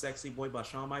out to "Sexy Boy" by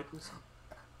Shawn Michaels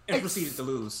and proceeded to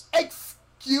lose.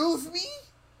 Excuse me?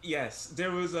 Yes, there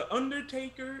was an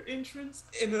Undertaker entrance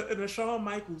and a Shawn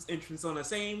Michaels entrance on the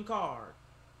same card.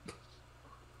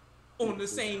 On the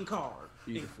same card.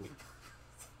 Beautiful.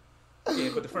 Yeah,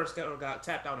 but the first guy got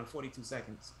tapped out in 42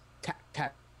 seconds.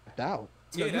 Tapped out?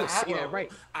 Yeah, that's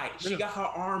right. She got her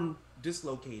arm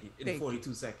dislocated in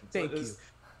 42 seconds. Thank you.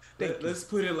 Let's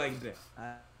put it like that.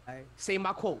 Say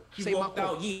my quote. She walked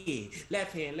out, yeah.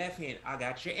 Left hand. I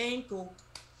got your ankle.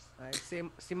 Say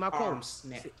my quote.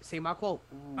 Say my quote.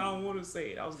 I don't want to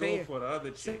say it. I was going for the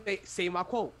other chick. Say my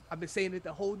quote. I've been saying it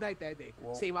the whole night that day.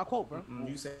 Whoa. Say my quote, bro.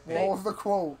 You say what was the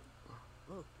quote?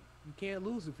 Look, you can't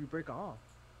lose if you break an arm.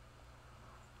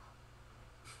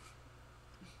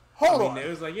 Hold on. It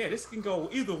was like, yeah, this can go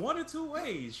either one or two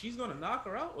ways. She's gonna knock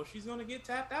her out, or she's gonna get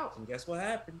tapped out. And guess what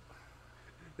happened?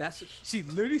 She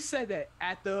literally said that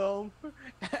at the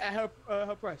at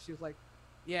her press. She was like,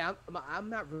 "Yeah, I'm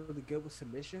not really good with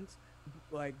submissions,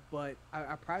 but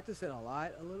I practice it a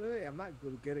little bit. I'm not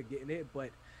really good at getting it, but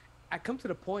I come to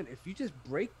the point if you just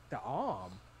break the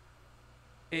arm,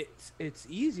 it's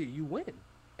easier. You win."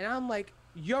 And I'm like,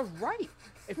 "You're right.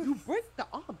 If you break the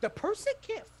arm, the person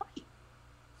can't fight.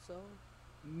 So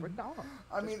break the arm.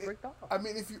 I mean,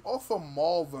 if you also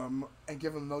maul them and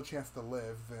give them no chance to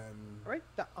live, then break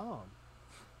the arm."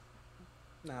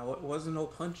 Nah, it wasn't no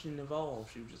punching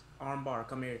involved. She was just arm bar.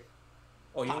 Come here.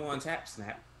 Oh, you don't want tap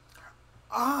snap?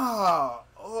 Yeah.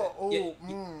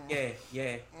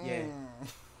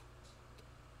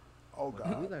 Oh God. What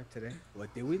did we learn today?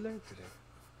 What did we learn today?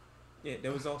 Yeah,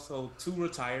 there was also 2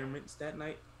 retirements that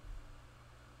night.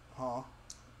 Huh?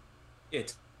 Yeah,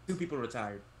 2 people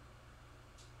retired.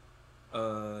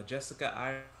 Jessica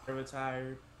Ira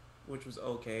retired, which was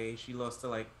okay. She lost to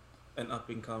like an up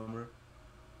and comer.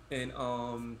 And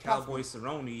Cowboy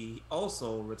Cerrone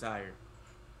also retired.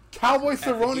 Cowboy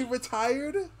Cerrone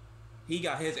retired? He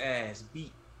got his ass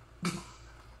beat.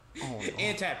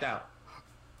 And tapped out.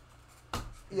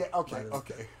 Yeah, okay.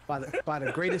 By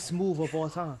the greatest move of all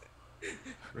time.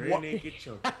 Rear naked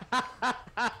choke.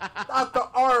 Not the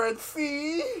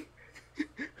RNC.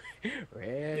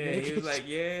 Yeah, he was like,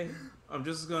 yeah, I'm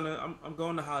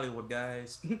going to Hollywood,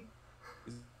 guys.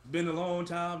 It's been a long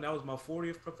time. That was my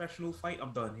 40th professional fight.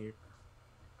 I'm done here.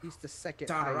 He's the second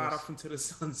time highest. To ride off into the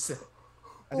sunset.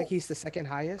 I think he's the second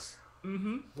highest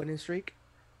winning streak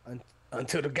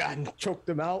until the guy choked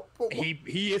him out.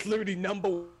 He is literally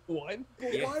number 1.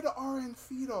 But why the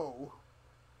RNC though?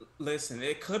 Listen,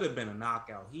 it could have been a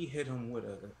knockout. He hit him with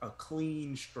a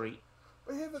clean straight.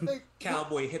 But here's the thing.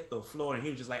 Cowboy hit the floor and he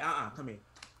was just like, come here.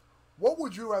 What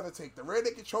would you rather take, the rear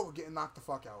naked choke or getting knocked the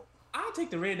fuck out? I'll take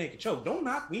the rear naked choke. Don't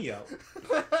knock me out.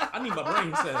 I need my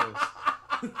brain cells.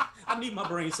 I need my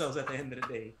brain cells at the end of the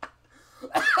day.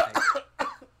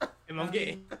 Am I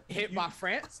getting hit by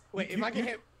France? Wait, am I getting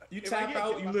hit? You tap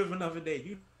out, you live another day.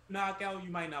 You knock out, you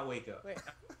might not wake up. Wait,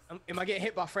 am I getting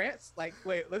hit by France? Like,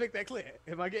 wait, let's make that clear.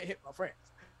 Am I getting hit by France?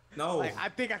 No. Like, I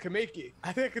think I can make it.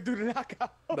 I think I can do the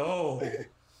knockout. No.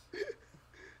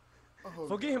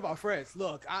 Forget him about France.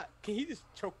 Look, can he just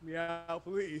choke me out,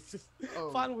 please? Just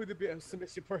find a way to be a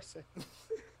submission person.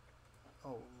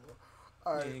 All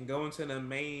right. And going to the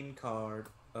main card,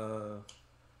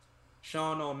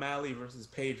 Sean O'Malley versus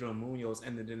Pedro Munoz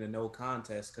ended in a no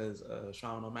contest because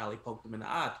Sean O'Malley poked him in the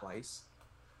eye twice.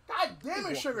 God damn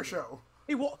it, Sugar Show.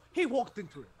 He walked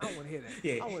into it. I don't want to hear that.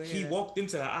 Yeah, he walked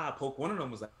into the eye poke. One of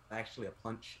them was actually a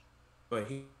punch, but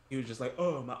he was just like,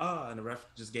 oh, my eye, and the ref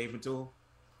just gave it to him.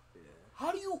 Yeah.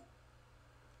 How do you...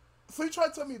 So you try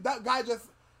to tell me that guy just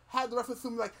had the ref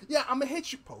assume like, yeah, I'm going to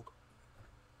hit you, poke.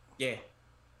 Yeah.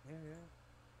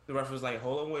 The ref was like,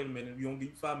 hold on, wait a minute. You don't give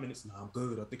you 5 minutes. No, I'm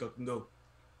good. I think I can go.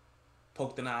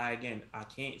 Poked in the eye again. I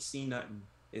can't see nothing.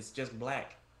 It's just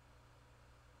black.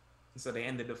 So they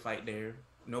ended the fight there.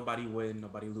 Nobody wins.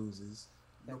 Nobody loses.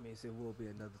 That means it will be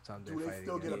another time they fight. Do they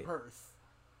still get a purse?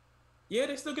 Yeah,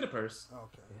 they still get a purse.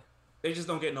 Okay. They just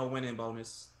don't get no winning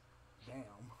bonus. Damn.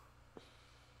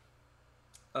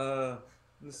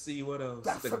 Let's see what else.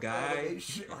 That's the guy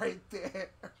shit right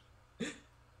there.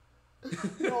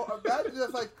 Imagine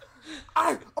just like,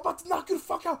 I'm about to knock you the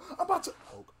fuck out. I'm about to.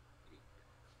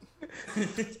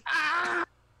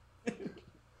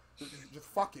 Just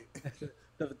fuck it.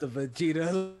 The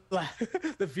Vegeta,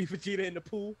 the V Vegeta in the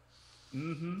pool.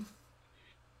 Mm-hmm.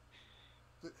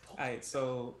 All right,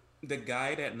 so the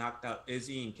guy that knocked out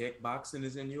Izzy in kickboxing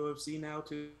is in UFC now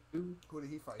too. Who did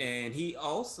he fight? And he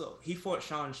fought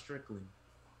Sean Strickland.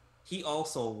 He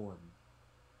also won.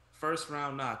 First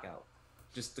round knockout.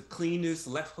 Just the cleanest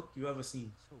left hook you ever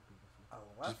seen. So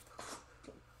beautiful.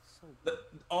 Left.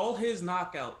 All his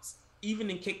knockouts,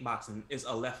 even in kickboxing, is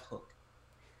a left hook.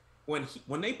 When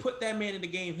they put that man in the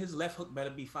game, his left hook better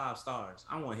be 5 stars.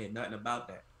 I don't want to hear nothing about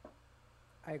that.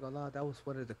 I ain't gonna lie, that was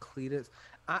one of the cleanest.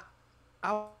 I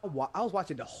was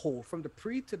watching the whole, from the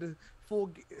pre to the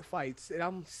full fights, and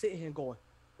I'm sitting here going,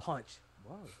 punch,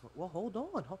 Well, hold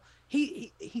on.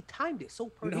 He timed it so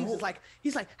perfect. No.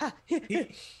 He's like, he's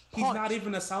not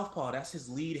even a southpaw. That's his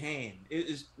lead hand.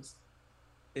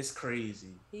 It's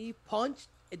crazy. He punched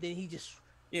and then he just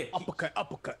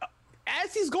uppercut.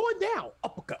 As he's going down,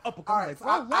 uppercut. All right, so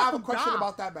I have a question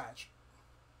about that match.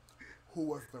 Who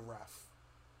was the ref?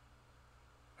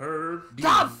 Herb.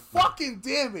 God fucking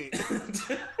damn it!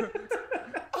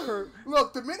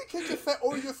 Look, the minute Kid just said,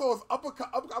 "Oh, you saw his uppercut,"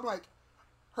 I'm like,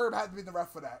 Herb had to be the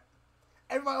ref for that.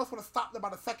 Everybody else would have stopped him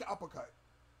by the second uppercut.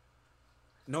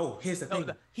 No, here's the thing.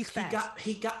 He's fast.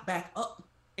 He got back up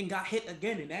and got hit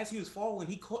again, and as he was falling,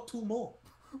 he caught two more.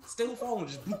 Still falling,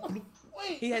 just bloop, bloop.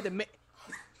 Wait. He had to make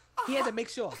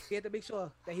sure. He had to make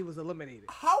sure that he was eliminated.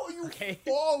 How are you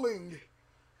falling?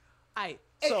 Alright,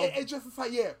 so it just is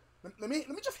like, yeah. Let me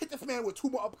just hit this man with two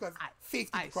more uppercuts.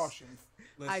 Safety precautions.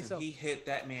 Listen, so, he hit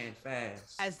that man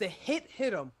fast. As the hit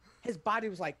him, his body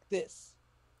was like this.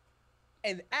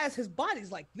 And as his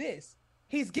body's like this,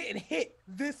 he's getting hit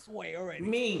this way already.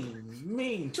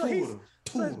 Mean. So his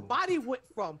body went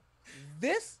from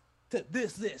this to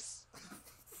this.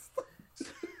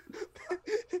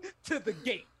 To the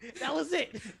gate. That was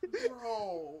it.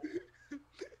 Bro.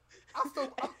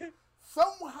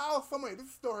 Someway, this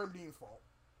is still Herb Dean's fault.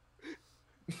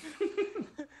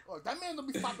 Look, that man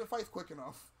don't be stopping fights quick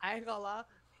enough. I ain't gonna lie.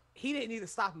 He didn't need to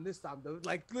stop him this time, though.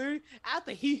 Like, literally,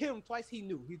 after he hit him twice, he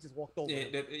knew. He just walked over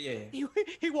him.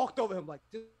 He walked over him, like,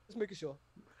 just making sure.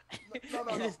 No.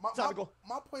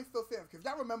 My point still stands, because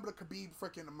y'all remember the Khabib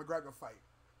freaking McGregor fight.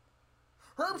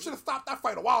 Herb should have stopped that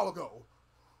fight a while ago.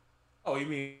 Oh, you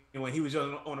mean when he was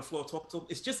on the floor talking to him?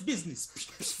 It's just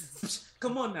business.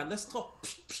 Come on now, let's talk.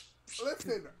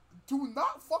 Listen, do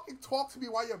not fucking talk to me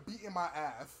while you're beating my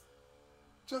ass.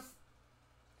 Just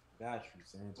got you,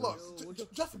 Santos.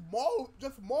 Look, just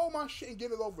maul my shit and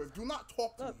get it over. Do not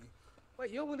talk to me. Wait,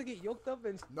 you don't want to get yoked up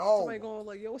and no. Somebody going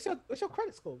like, yo, what's your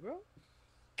credit score, bro?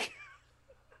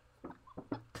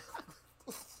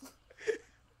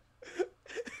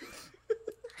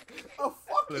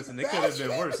 Listen, it could have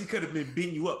been worse. He could have been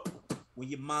beating you up where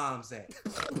your mom's at.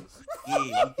 Yeah, where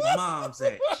your mom's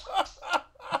at.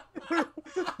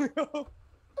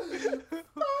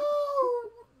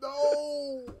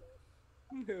 No.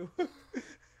 I'm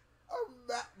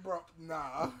that, bro.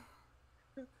 Nah.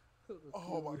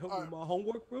 Oh my god. My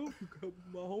homework, bro. You help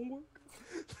with my homework.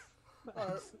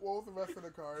 Alright, what was the rest of the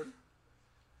card?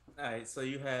 Alright, so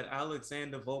you had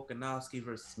Alexander Volkanovski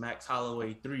versus Max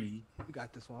Holloway 3. You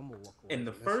got this one. I'm gonna walk away. In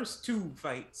the first two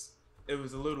fights, it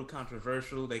was a little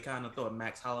controversial. They kind of thought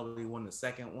Max Holloway won the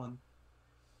second one.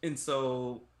 And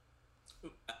so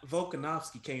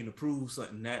Volkanovski came to prove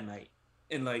something that night.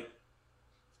 And like,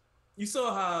 you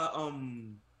saw how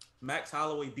Max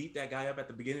Holloway beat that guy up at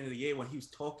the beginning of the year when he was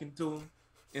talking to him.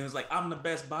 And it was like, I'm the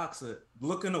best boxer,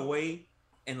 looking away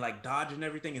and like dodging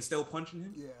everything and still punching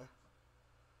him. Yeah.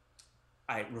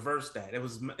 I reversed that. It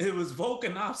was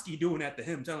Volkanovski doing that to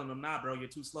him, telling him, nah, bro, you're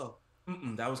too slow.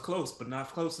 That was close, but not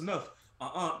close enough.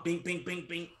 Bing, bing, bing,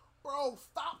 bing. Bro,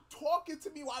 stop talking to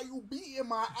me while you beating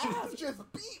my ass. Just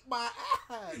beat my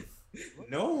ass.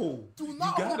 No. Do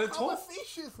not hold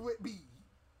conversations with me.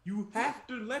 You have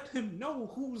to let him know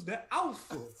who's the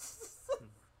alpha.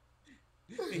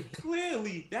 And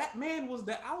clearly, that man was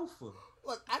the alpha.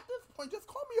 Look, at this point, just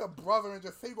call me a brother and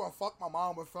just say you're gonna fuck my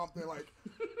mom or something. Like,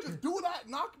 just do that,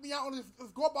 knock me out, and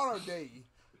just go about our day.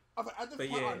 I was like, at this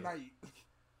point, our night.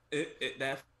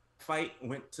 That fight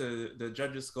went to the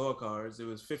judges' scorecards. It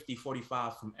was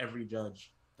 50-45 from every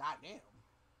judge. Goddamn.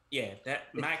 Yeah,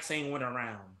 that Max ain't went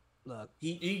around. Look,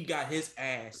 he got his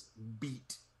ass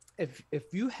beat. If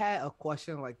you had a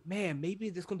question like, man, maybe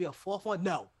there's gonna be a fourth one.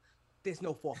 No, there's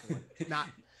no fourth one. Not.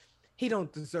 He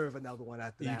don't deserve another one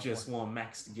after that. You just want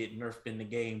Max to get nerfed in the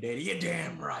game, Daddy. You're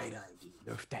damn right I do.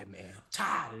 Nerf that man. I'm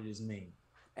tired of this man.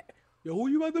 Yo, who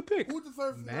you about to pick? Who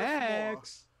deserves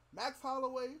Max? Max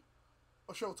Holloway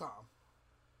or Showtime?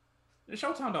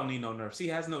 Showtime don't need no nerfs. He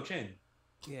has no chin.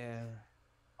 Yeah.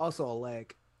 Also a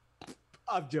leg.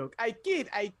 I'm joking. I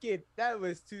kid. That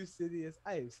was too serious.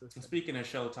 I am so sad. Speaking of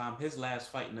Showtime, his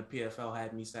last fight in the PFL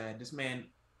had me sad. This man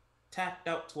tapped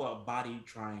out to a body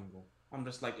triangle. I'm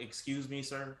just like, excuse me,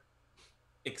 sir?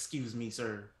 Excuse me,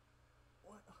 sir.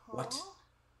 What?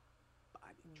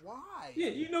 Why? Yeah,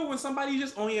 you know when somebody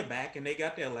just on your back and they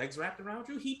got their legs wrapped around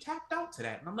you, he tapped out to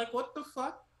that. And I'm like, what the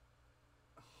fuck?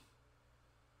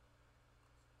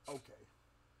 Okay.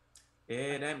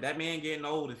 Yeah, that man getting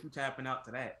old if you tapping out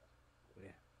to that.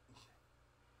 Yeah.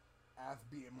 Ass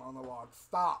beating monologue.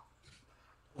 Stop.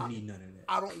 I need none of that.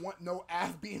 I don't want no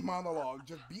ass beating monologue.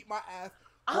 Just beat my ass.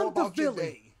 I'm the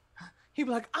villain. He be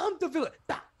like, I'm the villain.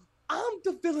 I'm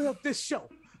the villain of this show.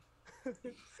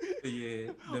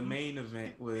 Yeah, the main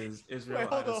event was Israel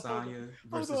Adesanya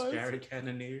versus Jared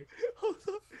Cannonier. Hold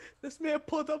on. This man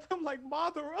pulled up him like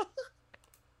Madara.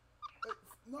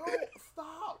 No,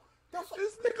 stop.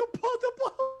 This nigga pulled up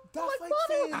on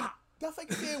that's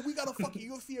like saying we got a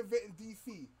fucking UFC event in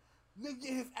DC. Nigga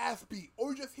get his ass beat.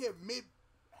 Or you just hear mid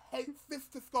head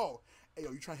fist to skull. Hey,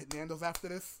 yo, you trying to hit Nando's after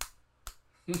this?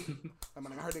 I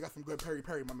mean, I heard they got some good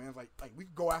peri-peri, my man. Like we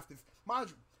could go after this. Mind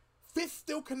you, fist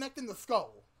still connecting the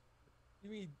skull. You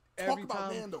mean every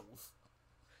time? Nando's.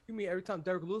 You mean every time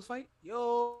Derek Lewis fight?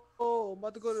 Yo, I'm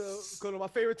about to go to my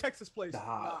favorite Texas place.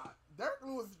 Nah, Derek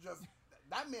Lewis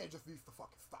that man just needs to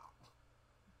fucking stop.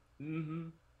 Mm-hmm.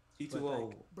 He too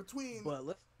old. Between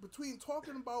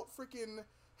talking about freaking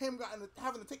him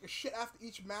having to take a shit after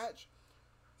each match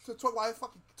to talk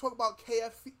about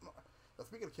KFC. No,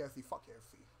 speaking of KFC, fuck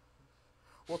KFC.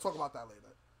 We'll talk about that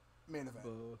later. Main event.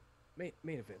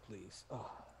 Main event, please. Oh.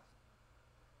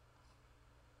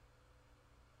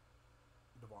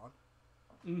 Devon?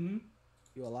 Mm-hmm.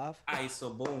 You alive? Alright, so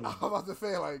boom. I'm about to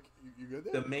say, like, you good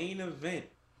there? The main event.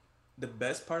 The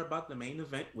best part about the main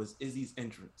event was Izzy's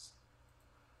entrance.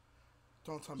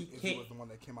 Don't tell me Izzy was the one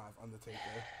that came out of Undertaker.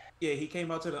 Yeah, he came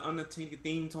out to the Undertaker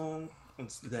theme song.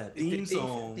 That theme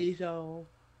song.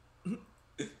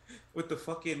 With the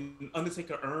fucking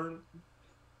Undertaker urn.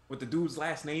 With the dude's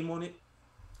last name on it.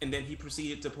 And then he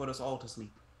proceeded to put us all to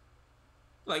sleep.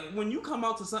 Like, when you come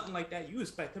out to something like that, you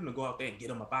expect him to go out there and get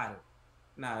him up out of it.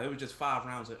 Nah, it was just 5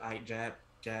 rounds of, jab,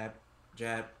 jab,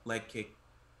 jab, leg kick.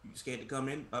 You scared to come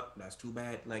in? That's too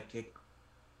bad. Leg kick.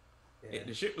 Yeah.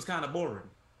 The shit was kind of boring.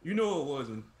 You know it was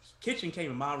when Kitchen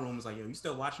came in my room and was like, yo, you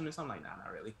still watching this? I'm like, nah,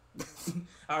 not really.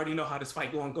 I already know how this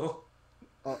fight gonna go.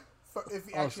 So if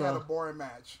he actually had a boring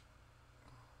match.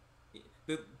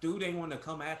 The dude ain't want to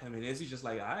come at him, and Izzy's just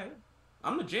like, all right,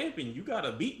 I'm the champion. You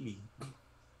gotta beat me.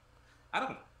 I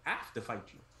don't have to fight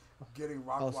you. Getting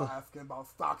rocked while asking about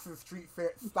stocks and street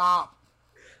fair. Stop.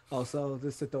 Also,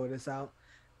 just to throw this out,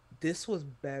 this was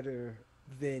better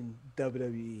than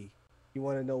WWE. You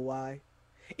want to know why?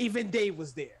 Even Dave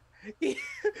was there.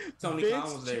 Tony Khan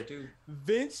was there too.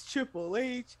 Vince, Triple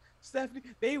H, Stephanie,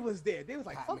 they was there. They was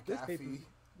like, fuck this paper.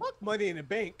 Fuck Money in the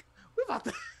Bank. We about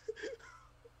to...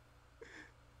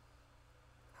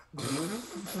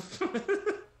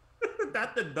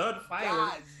 That's the dud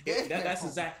fire. That's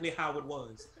exactly how it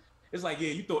was. It's like,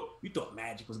 yeah, you thought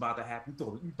magic was about to happen. You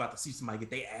thought you about to see somebody get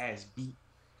their ass beat.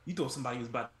 You thought somebody was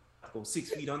about to go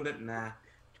 6 feet under. Nah,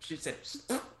 shit said.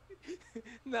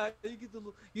 Nah,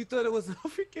 you thought it was a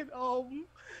freaking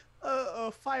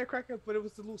a firecracker, but it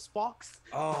was the little sparks.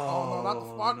 Oh no, not the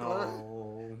sparkler.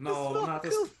 No, not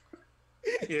the.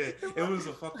 Yeah, it was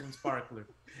a fucking sparkler.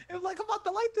 It was like, I'm about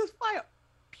to light this fire.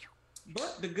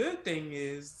 But the good thing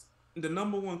is, the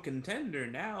number one contender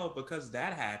now, because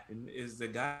that happened, is the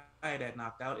guy that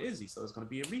knocked out Izzy. So it's going to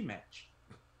be a rematch.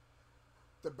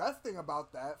 The best thing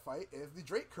about that fight is the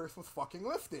Drake curse was fucking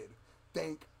lifted.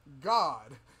 Thank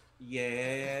God.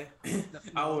 Yeah.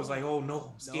 I was like, oh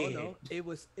no, I'm scared. No. It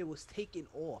was taken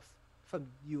off from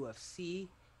UFC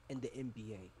and the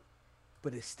NBA.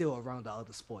 But it's still around the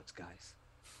other sports, guys.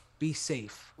 Be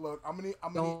safe. Look,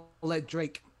 Don't let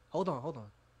Drake... Hold on.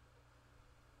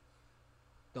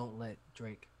 Don't let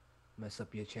Drake mess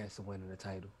up your chance of winning the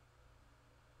title.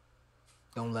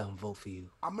 Don't let him vote for you.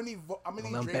 I'm gonna need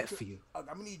Drake for you. I'm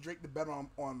gonna need Drake to bet on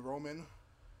Roman.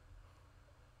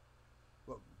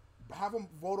 Look, have him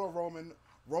vote on Roman.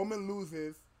 Roman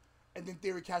loses, and then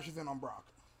Theory cashes in on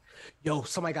Brock. Yo,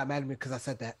 somebody got mad at me because I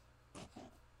said that.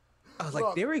 I was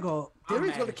like, Theory's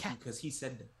gonna catch because he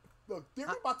said that. Look,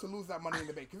 Theory about to lose that Money in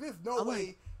the Bank because there's no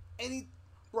way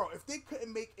Bro, if they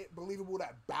couldn't make it believable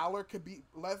that Balor could beat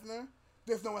Lesnar,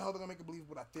 there's no way how they're gonna make it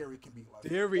believable that Theory can beat Lesnar.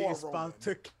 Theory is about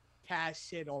to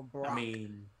cash in on Brock. I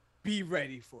mean, be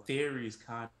ready for it. Theory's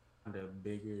kind of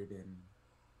bigger than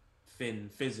Finn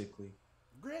physically.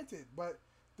 Granted, but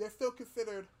they're still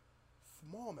considered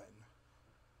small men.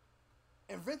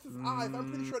 In Vince's eyes,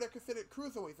 I'm pretty sure they're considered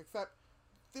cruiserweights, except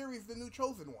Theory's the new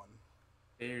chosen one.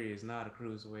 Theory is not a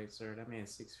cruiserweight, sir. That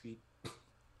man's 6 feet.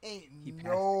 He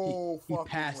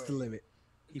passed the limit.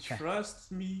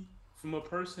 Trust me, from a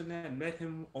person that met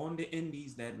him on the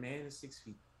indies, that man is 6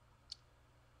 feet.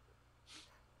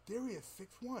 Theory is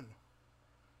 6'1".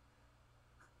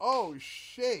 Oh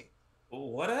shit.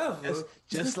 Whatever.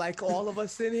 Just like all of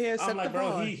us in here. I'm like,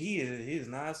 bro, he is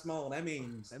not small. That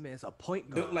man's a point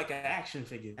guard. Look like an action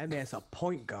figure. That man's a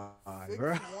point guard, 6'1",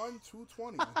 bro.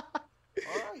 220. All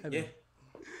right. Yeah.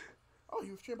 Oh, he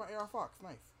was trained by AR Fox.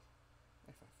 Nice.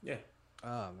 Yeah.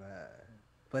 Oh man,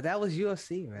 but that was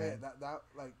UFC, man. Yeah, that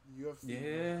like UFC.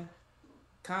 Yeah.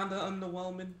 kind of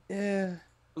underwhelming. Yeah.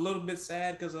 A little bit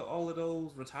sad because of all of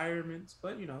those retirements,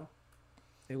 but you know,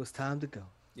 it was time to go.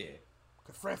 Yeah.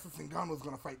 Because Francis Ngannou's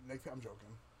gonna fight next. I'm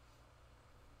joking.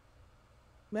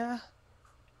 Yeah.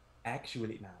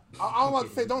 Actually, now. I was about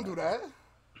to say, don't do that.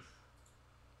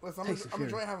 Listen, I'm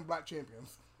enjoying having black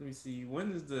champions. Let me see.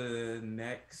 When is the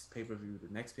next pay per view? The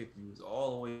next pay per view is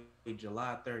all the way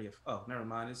July 30th. Oh, never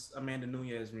mind. It's Amanda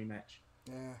Nunes rematch.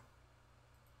 Yeah.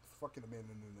 Fucking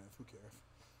Amanda Nunes. Who cares?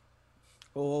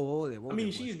 I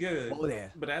mean, she's good. Oh,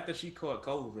 there. But after she caught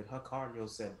COVID, her cardio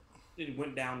said it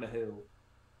went down the hill.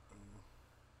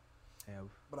 Yeah.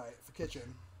 But for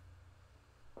Kitchen,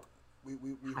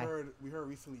 we heard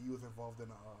recently you was involved in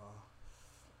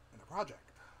a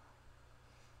project.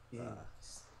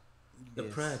 Yes. The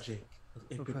project of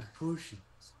Epic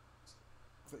Proportions.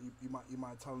 So you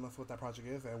mind telling us what that project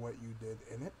is and what you did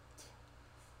in it?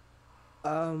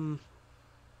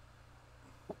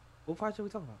 What project are we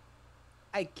talking about?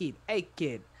 Hey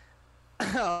kid.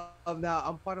 Now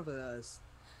I'm part of a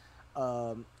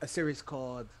series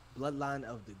called Bloodline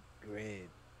of the Grid.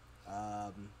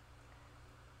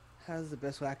 How's the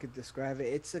best way I could describe it?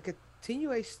 It's a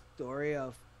continuation story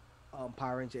of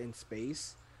Power Ranger in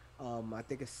space. I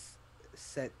think it's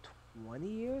set 20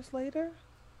 years later.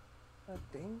 I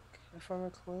think, if I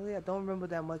remember clearly, I don't remember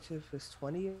that much if it's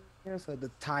 20 years or the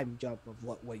time jump of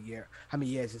what year, how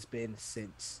many years it's been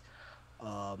since.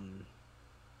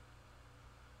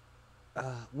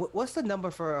 What's the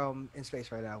number for in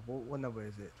space right now? What number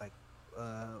is it? Like,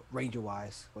 Ranger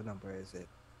wise, what number is it?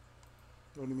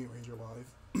 What do you mean Ranger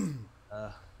wise?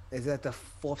 Is that the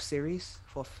fifth series?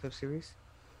 Is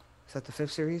that the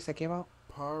fifth series that came out?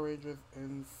 Power Rangers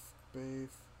in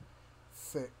Space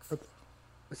 6.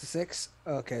 It's the 6?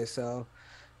 Okay, so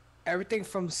everything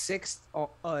from 6 and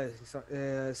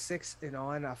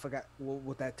on, I forgot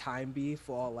what that time be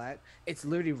for all that. It's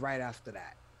literally right after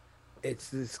that.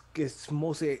 It's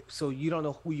mostly, so you don't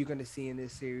know who you're gonna see in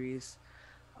this series.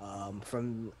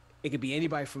 From it could be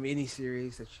anybody from any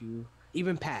series that you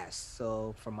even past.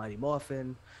 So from Mighty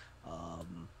Morphin,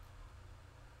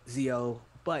 Zeo,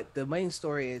 but the main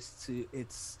story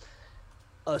it's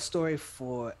a story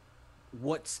for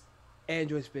what's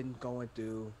Android's been going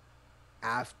through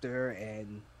after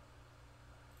and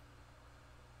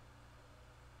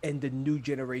the new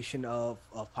generation of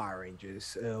Power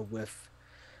Rangers with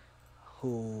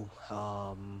who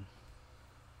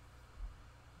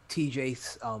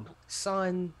TJ's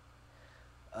son,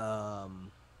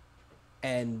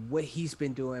 and what he's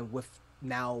been doing with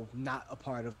now not a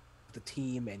part of the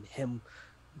team and him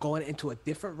going into a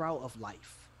different route of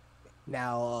life.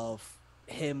 Now of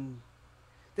him,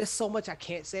 there's so much I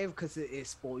can't say because it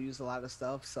spoils a lot of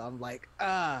stuff. So I'm like,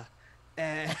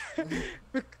 and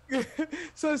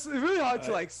so it's really hard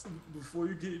to like. Before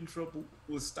you get in trouble,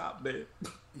 we'll stop there.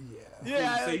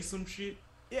 Yeah. Say some shit.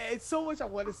 Yeah, it's so much I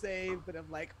want to say, but I'm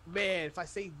like, man, if I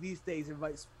say these things, it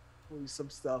might spoil some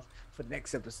stuff for the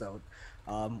next episode.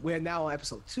 We're now on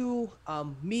episode 2.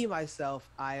 Me myself,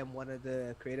 I am one of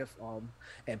the creative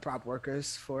and prop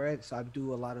workers for it, so I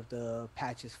do a lot of the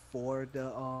patches for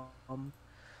the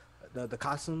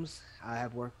costumes. I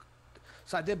have worked,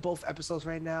 so I did both episodes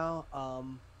right now.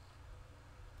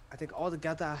 I think all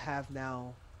together I have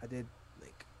now. I did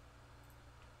like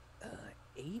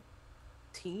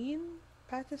 18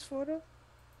 patches for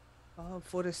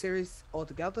the series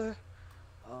altogether.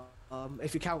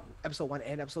 If you count episode 1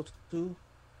 and episode 2.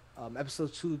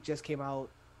 Episode 2 just came out.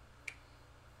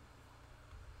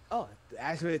 Oh,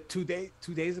 actually 2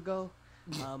 days ago.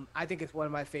 I think it's one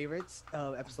of my favorites.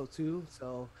 Episode 2.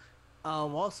 So,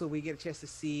 also we get a chance to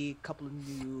see a couple of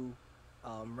new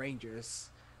Rangers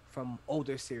from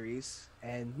older series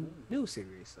and new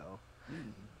series. So,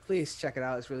 please check it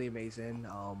out. It's really amazing.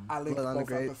 I linked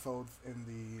both episodes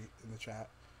in the chat.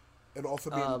 It'll also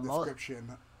be in the description,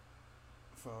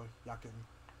 so y'all can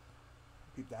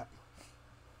peep that.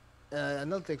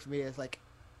 Another thing for me is like,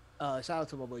 shout out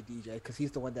to my boy DJ because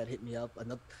he's the one that hit me up.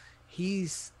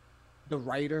 He's the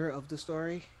writer of the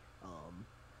story.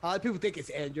 A lot of people think it's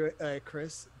Andrew,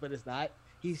 Chris, but it's not.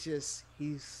 He's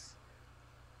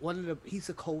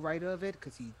a co-writer of it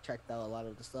because he checked out a lot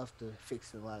of the stuff to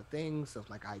fix a lot of things, of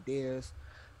like ideas.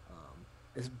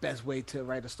 It's the best way to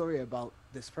write a story about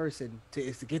this person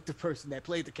is to get the person that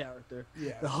played the character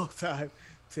the whole time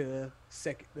to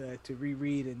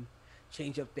reread and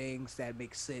change up things that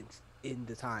make sense in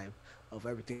the time of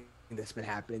everything that's been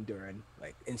happening during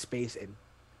like in space and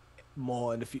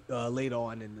more in the later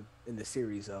on in the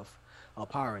series of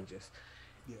Power Rangers.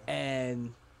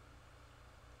 And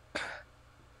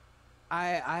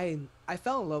I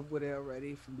fell in love with it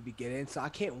already from the beginning, so I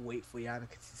can't wait for y'all to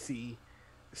see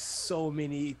so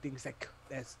many things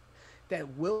that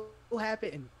will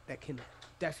happen and that can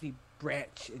definitely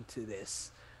branch into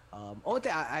this. Only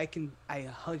thing I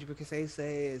 100%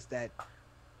 say is that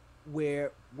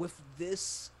where with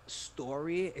this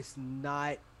story, it's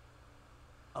not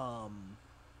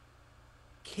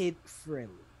kid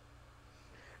friendly.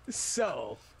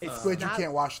 So it's good you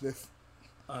can't watch this.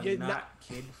 Not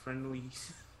kid friendly.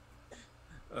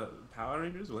 Power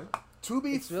Rangers, what? To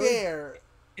be fair, really,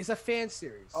 it's a fan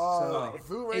series.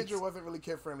 Blue Ranger wasn't really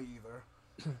kid friendly either.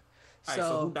 Alright,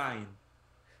 so who dying?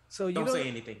 So you don't say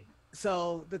anything.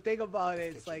 So the thing about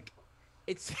it is like,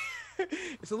 it's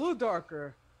it's a little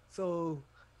darker. So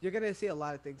you're gonna see a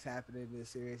lot of things happen in this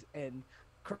series and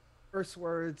curse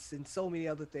words and so many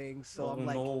other things. So I'm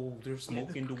like, no, they're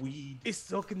smoking the weed. It's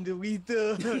smoking the weed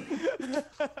too.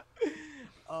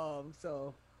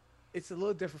 So it's a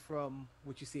little different from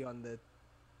what you see on the,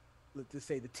 let's just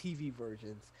say, the TV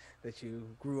versions that you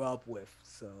grew up with.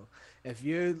 So if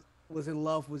you was in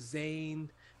love with Zane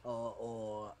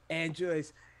or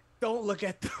Androids, don't look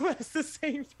at them as the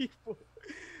same people.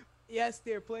 Yes,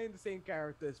 they're playing the same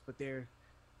characters, but they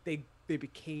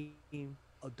became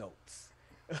adults.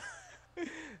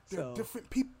 They're different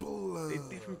people. They're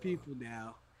different people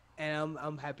now, and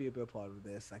I'm happy to be a part of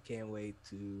this. I can't wait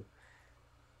to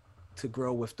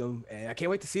grow with them, and I can't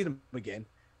wait to see them again.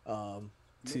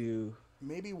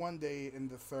 Maybe one day in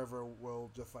the server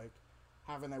we'll just like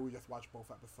have a night we just watch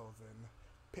both episodes and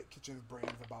pick Kitchen's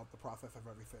brains about the process of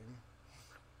everything.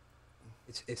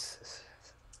 It's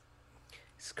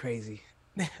crazy.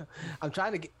 I'm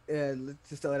trying to get let's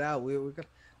just throw it out. We're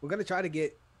gonna try to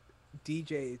get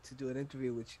DJ to do an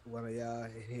interview with one of y'all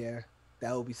here.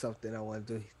 That would be something I want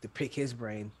to do, to pick his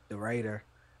brain, the writer.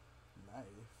 Nice.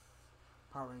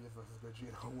 Power Rangers versus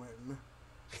Vegeta win.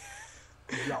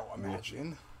 Yo,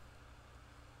 imagine.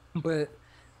 But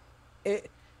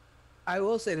I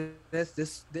will say that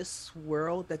this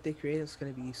world that they created is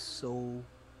going to be so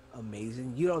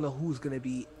amazing. You don't know who's going to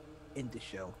be in the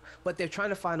show, but they're trying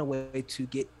to find a way to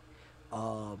get.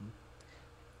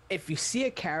 If you see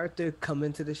a character come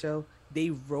into the show,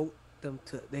 they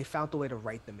found a way to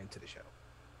write them into the show,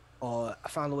 or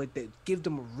found a way to give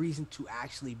them a reason to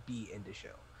actually be in the show.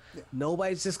 Yeah.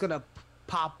 Nobody's just gonna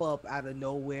pop up out of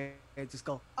nowhere and just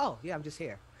go, "Oh yeah, I'm just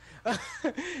here."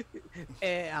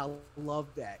 And I love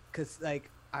that because like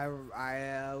I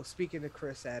was speaking to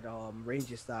Chris at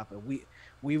Ranger Stop, and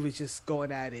we was just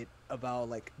going at it about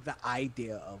like the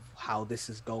idea of how this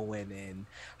is going and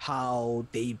how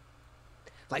they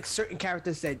like certain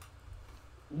characters that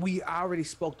we already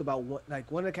spoke about. One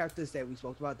of the characters that we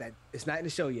spoke about that is not in the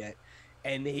show yet,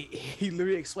 and he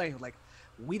literally explained like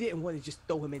we didn't want to just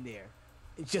throw him in there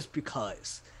just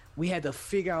because. We had to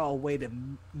figure out a way to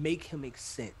make him make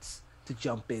sense to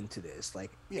jump into this.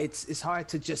 Like it's hard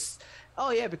to just,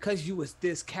 oh yeah, because you was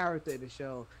this character in the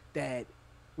show that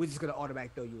we're just gonna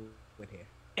automatically throw you in here,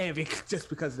 and just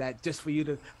because of that, just for you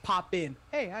to pop in,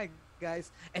 hey, hi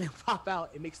guys, and then pop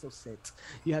out, it makes no sense.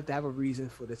 You have to have a reason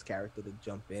for this character to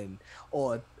jump in,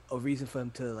 or a reason for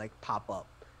him to like pop up.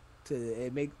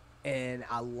 And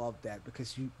I love that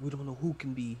because we don't know who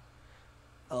can be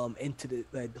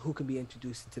who can be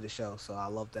introduced into the show. So I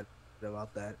love that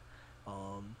about that.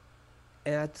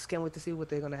 And I just can't wait to see what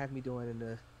they're gonna have me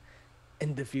doing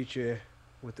in the future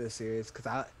with this series,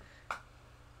 because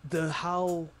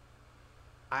how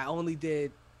I only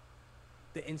did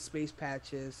the in space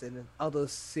patches and other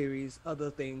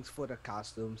things for the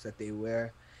costumes that they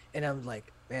wear, and I'm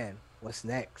like, man, what's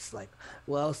next? Like,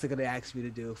 what else they're gonna ask me to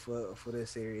do for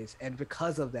this series? And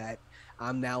because of that,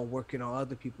 I'm now working on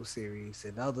other people's series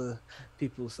and other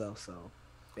people's stuff. So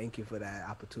thank you for that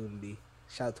opportunity.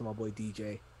 Shout out to my boy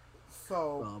DJ.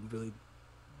 So really,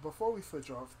 before we switch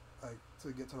off, like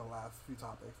to get to the last few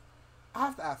topics, I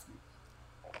have to ask you,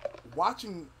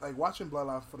 watching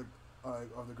Bloodline for the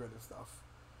of the Grid and stuff,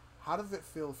 how does it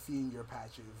feel seeing your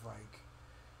patches like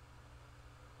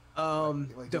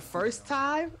the first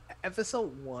time,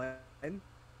 episode 1,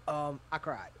 I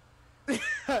cried.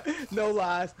 No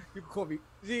lies. You can call me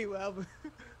G. Well,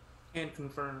 can't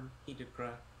confirm he did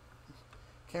cry.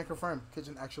 Can't confirm.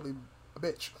 Kitchen actually a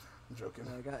bitch. I'm joking.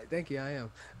 Oh my God, thank you. I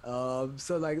am.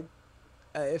 So like,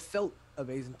 it felt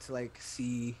amazing to like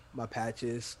see my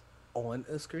patches on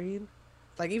a screen.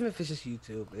 Like even if it's just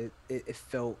YouTube, it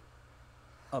felt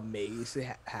amazing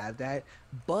to have that.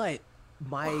 But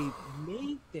my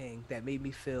main thing that made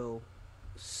me feel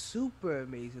super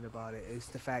amazing about it is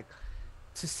the fact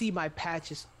to see my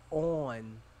patches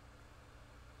on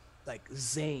like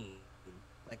Zane,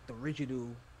 like the original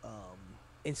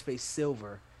In Space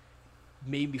Silver,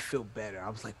 made me feel better. I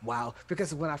was like, wow,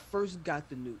 because when I first got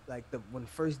the new, when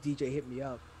first DJ hit me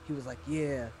up, he was like,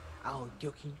 yeah,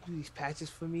 yo, can you do these patches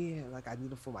for me? And like, I need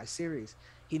them for my series.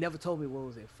 He never told me what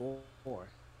was it for.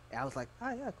 And I was like,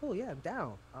 oh yeah, cool, yeah, I'm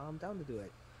down. I'm down to do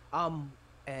it.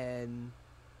 And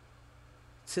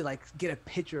to like get a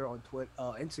picture on Twitter,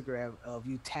 Instagram of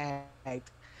you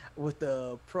tagged with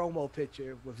the promo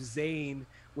picture with Zayn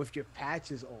with your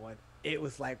patches on, it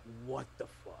was like, what the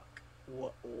fuck?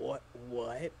 What?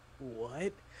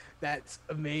 That's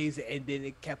amazing. And then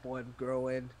it kept on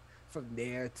growing from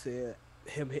there to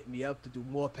him hitting me up to do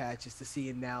more patches, to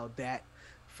seeing now that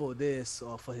for this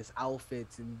or for his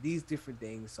outfits and these different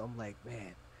things. So I'm like,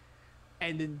 man.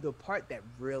 And then the part that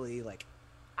really like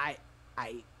I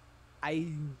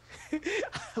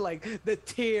like the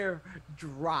tear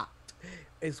dropped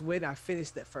is when I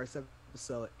finished that first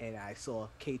episode and I saw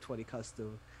K20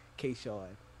 Custom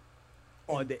K-Sean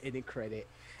on the ending credit,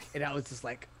 and I was just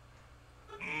like,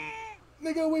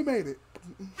 nigga, we made it.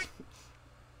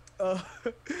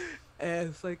 And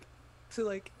it's like, to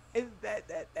like, and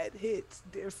that hits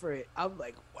different. I'm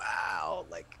like, wow,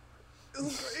 like, this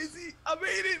is crazy. I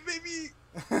made it, baby.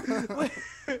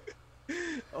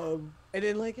 And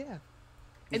then like, yeah,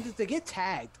 and to get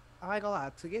tagged, I ain't gonna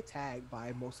lie, to get tagged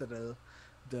by most of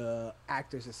the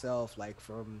actors itself, like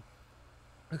from,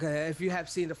 okay, if you have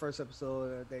seen the first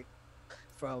episode, I think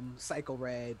from Psycho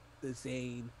Red, the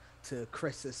Zayn, to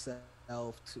Chris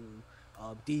himself, to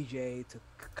DJ, to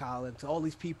Colin, to all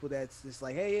these people that's just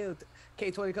like, hey, yeah,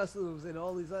 K20 Customs, and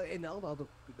all these and all the other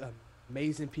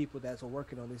amazing people that's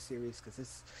working on this series, because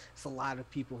it's a lot of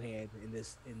people hand in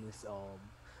this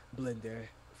blender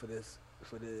for this.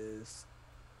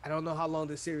 I don't know how long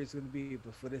this series is going to be,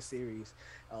 but for this series,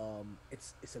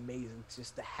 it's amazing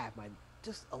just to have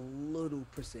just a little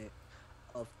percent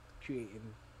of creating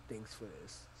things for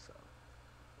this. So,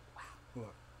 wow.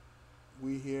 Look,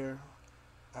 we here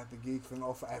at the Geeks and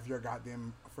also as your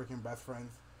goddamn freaking best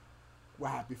friends, we're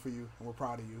happy for you and we're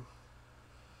proud of you.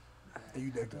 And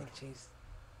you did good.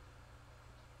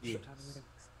 Yeah.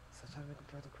 Stop trying to make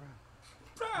a brother cry.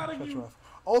 Proud of you.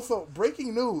 Also,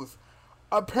 breaking news.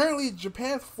 Apparently,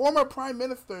 Japan's former Prime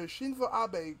Minister Shinzo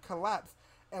Abe collapsed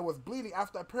and was bleeding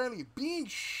after apparently being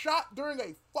shot during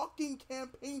a fucking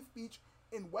campaign speech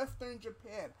in Western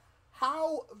Japan.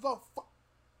 How the fuck?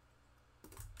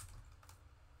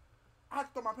 I had to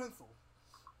throw my pencil.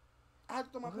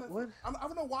 What? I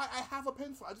don't know why I have a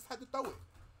pencil. I just had to throw it.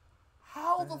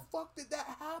 How the fuck did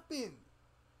that happen?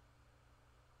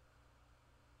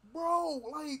 Bro,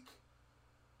 like...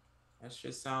 That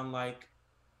shit sound like...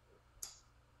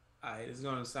 it's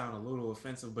gonna sound a little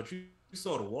offensive, but you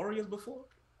saw the Warriors before?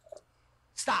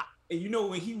 Stop. And you know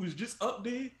when he was just up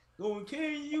there going,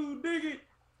 can you dig it?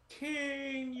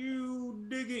 Can you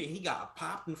dig it? And he got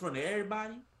popped in front of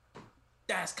everybody.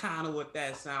 That's kind of what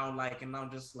that sound like. And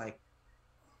I'm just like,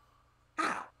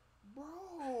 ow.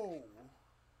 Bro.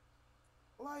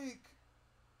 Like,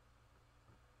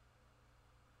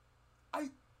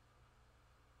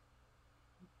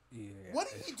 yeah. What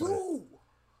did he do?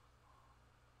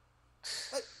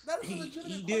 Like, that is a legitimate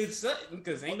he question. did something,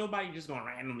 because ain't nobody just gonna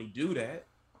randomly do that.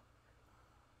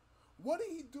 What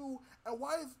did he do, and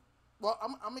why is... Well,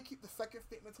 I'm gonna keep the second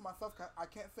statement to myself, cause I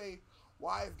can't say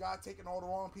why is God taking all the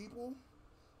wrong people.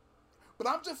 But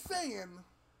I'm just saying,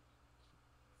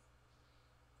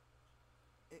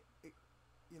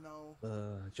 you know...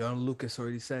 John Lucas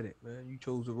already said it, man. You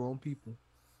chose the wrong people.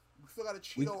 We still got a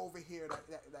Cheeto over here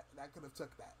that could have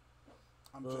took that.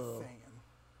 I'm just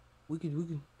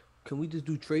saying. Can we just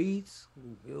do trades?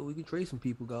 Yo, we can trade some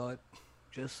people, God.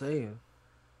 Just saying.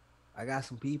 I got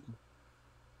some people.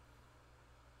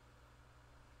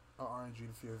 RNG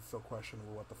to see is so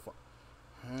questionable. What the fuck?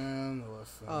 And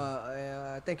listen.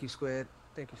 Thank you, Squid.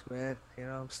 You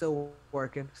know, I'm still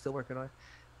working on it.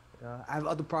 I have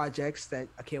other projects that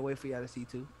I can't wait for y'all to see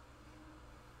too.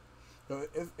 So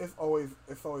it's always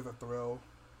a thrill.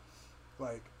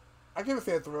 Like, I can't even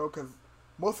say a thrill because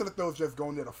most of the thrills just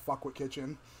going there to fuck with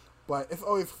Kitchen. But it's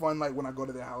always fun, like, when I go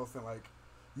to their house and, like,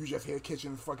 you just hear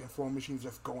Kitchen's fucking phone machines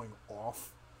just going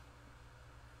off.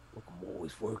 Look, I'm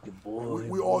always working, boy.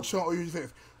 We all chill. All you just hear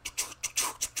is...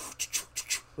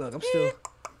 Look,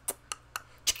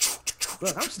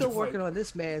 I'm still working on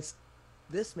this man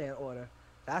order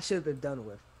that I should have been done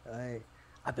with.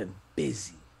 I've been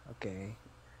busy, okay?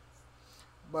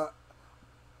 But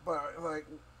like,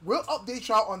 we'll update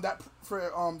y'all on that for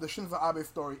the Shinzo Abe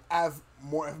story as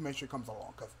more information comes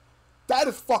along, because that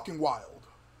is fucking wild.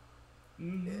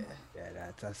 Yeah,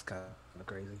 that's kind of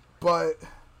crazy. But,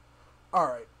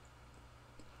 alright.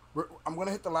 I'm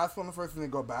gonna hit the last one first and then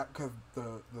go back because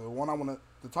the top one I want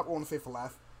to say for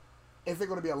last isn't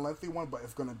gonna be a lengthy one, but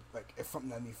it's something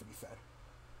that needs to be said.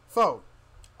 So,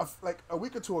 like a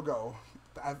week or two ago,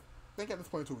 I think at this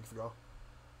point 2 weeks ago,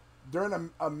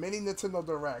 during a mini Nintendo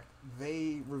Direct,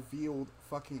 they revealed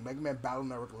fucking Mega Man Battle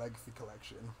Network Legacy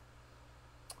Collection.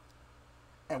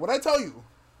 And what I tell you,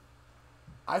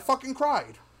 I fucking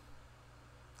cried.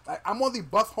 I'm on the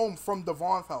bus home from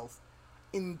Devon's house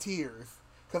in tears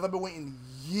because I've been waiting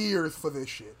years for this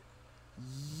shit.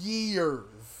 Years.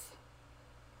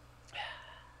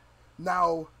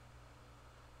 Now,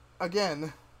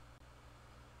 again,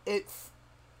 it's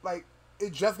like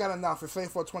it just got announced. It's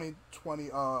slated for a 2020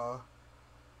 a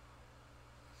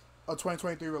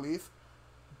 2023 release.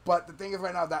 But the thing is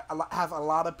right now that has a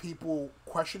lot of people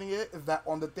questioning it is that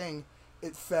on the thing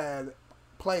it said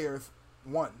players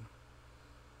 1.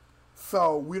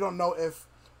 So we don't know if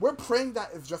we're praying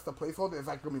that it's just a placeholder. It's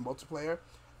like gonna be multiplayer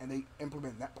and they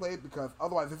implement net play because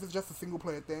otherwise if it's just a single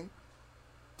player thing,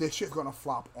 this shit's gonna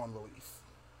flop on release.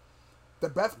 The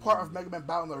best part of Mega Man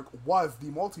Battle Network was the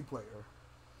multiplayer.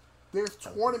 There's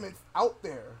tournaments out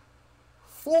there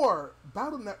for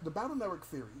the Battle Network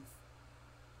series.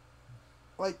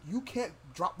 Like, you can't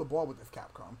drop the ball with this,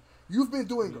 Capcom. You've been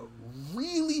doing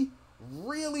really,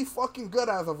 really fucking good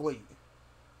as of late.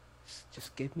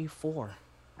 Just give me 4.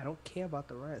 I don't care about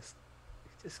the rest.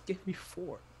 Just give me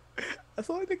 4. That's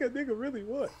all I think a nigga really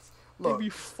wants. Look, give me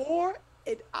 4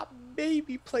 and I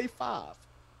maybe play 5.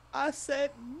 I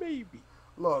said maybe.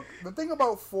 Look, the thing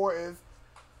about 4 is,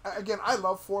 again, I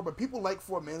love 4, but people like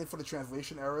 4 mainly for the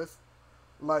translation errors.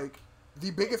 Like, the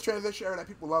biggest translation error that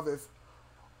people love is,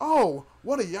 oh,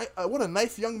 what a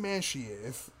nice young man she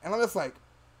is. And I'm just like,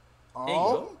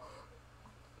 oh.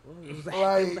 It was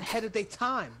ahead of their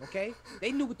time, okay?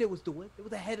 They knew what they was doing. It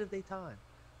was ahead of their time.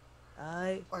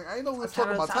 I know we're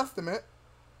talking about Testament.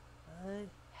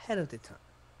 Ahead of their time.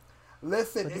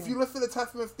 Listen, if you listen to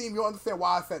Testament's theme, you'll understand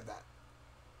why I said that.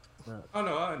 Oh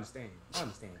no, I understand.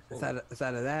 It's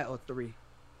either that or 3.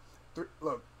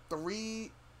 Look,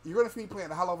 3. You're gonna see me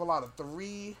playing a hell of a lot of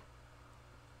 3.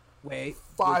 Wait,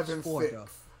 5 and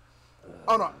 6.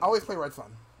 Oh no, I always play Red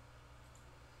Sun.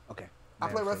 Okay. I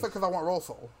play Red Sun because I want Roll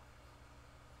Soul.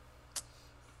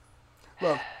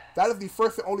 Look, that is the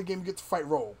first and only game you get to fight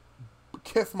Roll.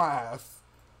 Kiss my ass.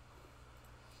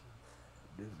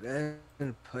 The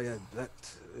vampire that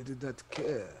did not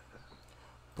care.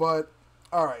 But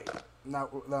alright, now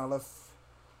let's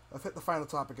hit the final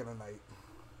topic of the night.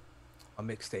 A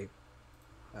mixtape.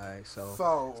 Alright,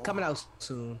 so it's coming out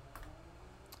soon.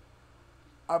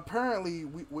 Apparently,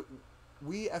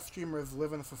 we as streamers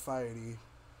live in a society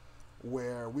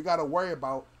where we got to worry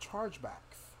about chargebacks.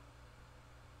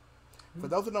 For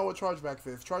those who know what chargebacks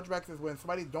is when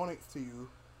somebody donates to you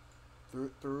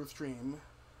through stream,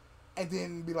 and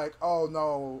then be like, oh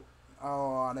no,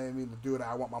 I didn't mean to do that,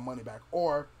 I want my money back.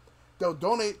 Or they'll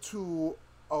donate to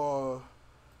a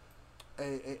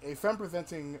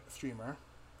fan-presenting streamer,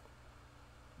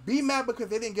 be mad because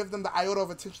they didn't give them the iota of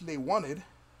attention they wanted,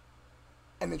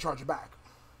 and then charge you back.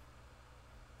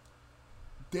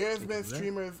 There's been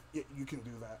streamers, you can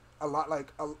do that. A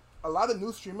lot of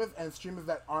new streamers and streamers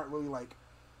that aren't really like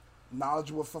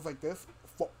knowledgeable stuff like this,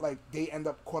 like they end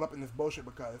up caught up in this bullshit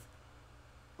because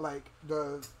like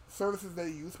the services they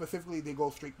use specifically, they go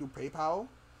straight through PayPal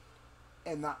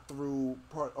and not through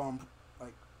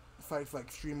like sites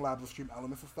like Streamlabs or Stream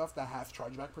Elements and stuff that has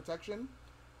chargeback protection.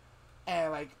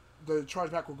 And like the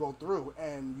chargeback will go through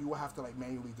and you will have to like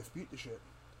manually dispute the shit.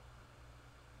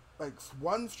 Like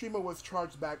one streamer was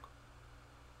charged back,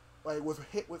 like was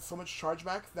hit with so much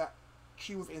chargebacks that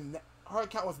she was in her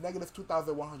account was negative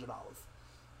 $2,100.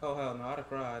 Oh hell no, I'd have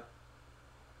cried.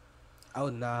 Oh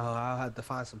no, I'll have to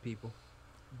find some people.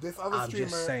 This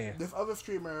other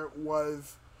streamer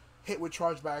was hit with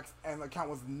chargebacks and the account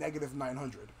was negative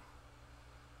 900.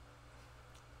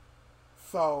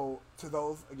 So to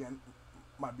those, again,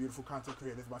 my beautiful content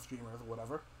creators, my streamers or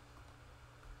whatever,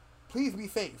 please be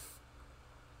safe.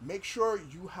 Make sure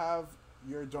you have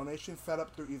your donation set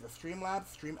up through either Streamlabs,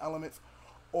 Stream Elements,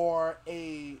 or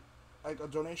a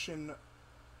donation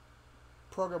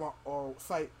program or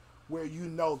site where you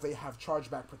know they have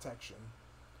chargeback protection.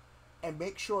 And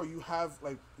make sure you have,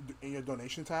 like, in your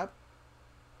donation tab,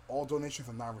 all donations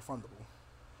are non-refundable.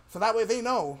 So that way they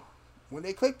know, when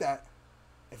they click that,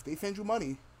 if they send you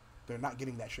money, they're not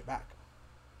getting that shit back.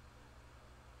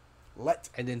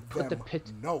 And then put the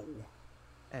picture. No.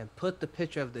 And put the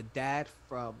picture of the dad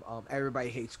from Everybody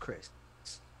Hates Chris.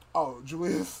 Oh,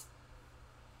 Julius.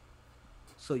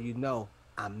 So you know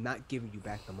I'm not giving you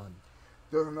back the money.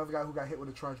 There was another guy who got hit with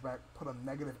a chargeback, put a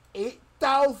negative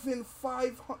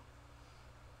 8,500.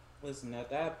 Listen, at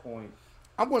that point,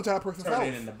 I'm going to that person's house. Turn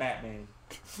it into Batman.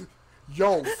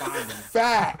 Yo,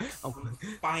 facts. I'm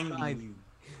finding you.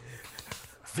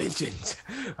 Vengeance.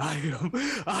 I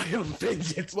am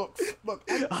vengeance. Look.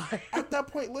 At that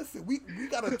point, listen, we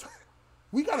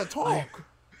gotta talk.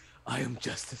 I am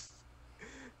justice.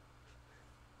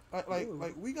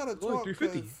 Like we gotta talk.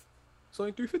 350. It's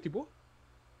only 350, boy.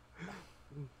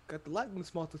 Got the lightning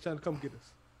smarter trying to come get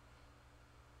us.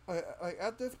 Like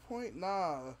at this point,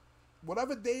 nah.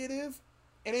 Whatever day it is,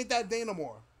 it ain't that day no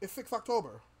more. It's 6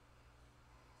 October.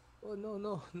 Oh no,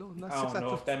 not 6 October. I don't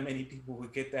know if that many people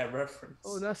would get that reference.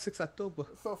 Oh, not 6 October.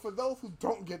 So for those who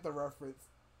don't get the reference,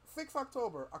 6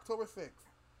 October, October 6th,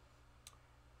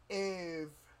 is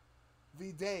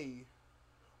the day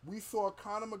we saw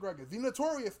Conor McGregor, the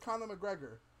notorious Conor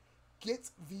McGregor, get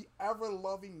the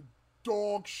ever-loving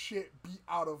dog shit beat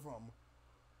out of him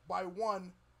by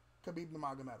one Khabib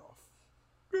Nurmagomedov.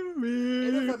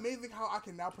 It is amazing how I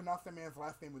can now pronounce that man's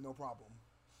last name with no problem.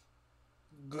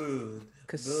 Good.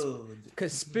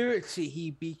 Conspiracy,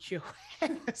 he beat your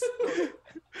ass.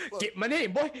 Look, get my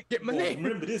name, boy. Get my name.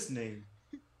 Remember this name.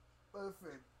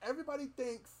 Listen, everybody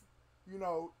thinks,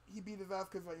 he beat his ass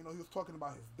because, he was talking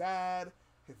about his dad,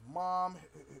 his mom,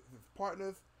 his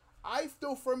partners. I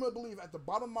still firmly believe at the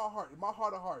bottom of my heart, in my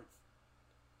heart of hearts,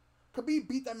 Khabib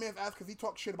beat that man's ass because he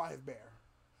talked shit about his bear.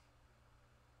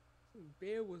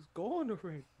 Bear was gone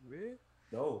already, man.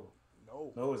 No,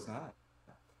 it's not.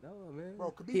 No, man.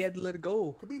 Bro, Khabib, he had to let it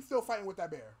go. Khabib's still fighting with that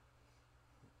bear.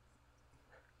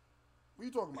 What are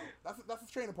you talking about? That's his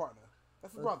training partner.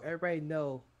 That's his brother. Everybody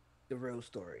know the real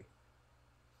story.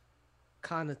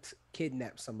 Conor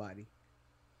kidnapped somebody.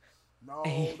 No,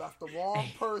 that's the wrong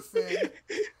person.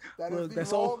 That is the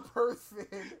wrong person.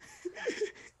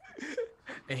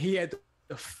 And he had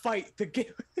to fight to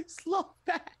get his love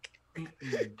back.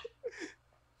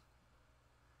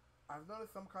 I've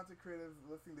noticed some content creators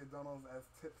listing their donos as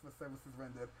tips for services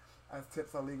rendered, as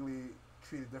tips are legally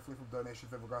treated differently from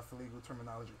donations in regards to legal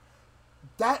terminology.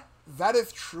 That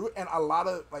is true, and a lot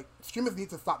of streamers need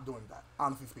to stop doing that.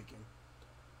 Honestly speaking,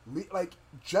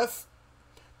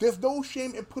 there's no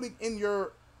shame in putting in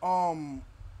your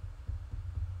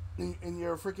in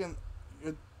your freaking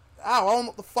I don't know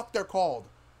what the fuck they're called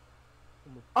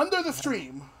under the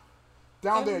stream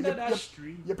down there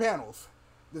your panels.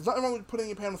 There's nothing wrong with putting in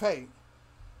your panels. Hey,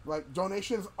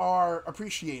 donations are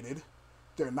appreciated.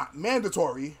 They're not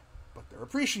mandatory, but they're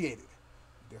appreciated.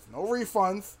 There's no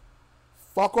refunds.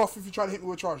 Fuck off if you try to hit me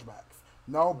with chargebacks.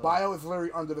 No, bio is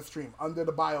literally under the stream. Under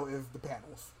the bio is the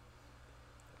panels.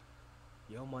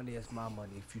 Your money is my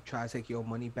money. If you try to take your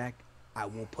money back, I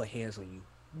will put hands on you.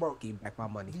 Bro, give me back my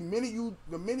money. The minute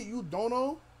you don't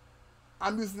know,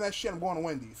 I'm using that shit. I'm going to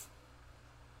Wendy's.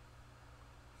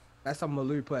 That's something I'm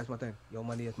literally put as my thing. Your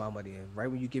money is my money, and right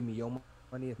when you give me your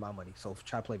money, is my money. So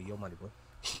try to play with your money, boy.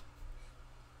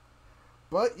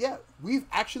 But yeah, we've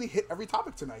actually hit every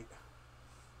topic tonight.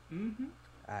 Mm-hmm.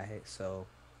 Alright, so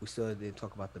we still didn't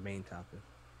talk about the main topic.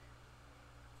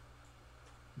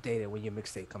 Data, when your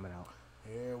mixtape coming out?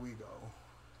 Here we go.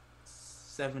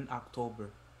 7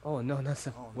 October. Oh no, not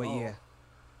 7. What year?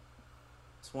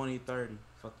 2030.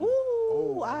 Fuck you.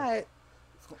 Ooh, alright.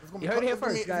 You heard it here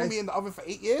first, guys. It's gonna be in the oven for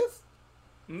 8 years?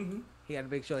 Mm-hmm. He gotta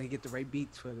make sure he get the right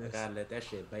beats for this. Gotta let that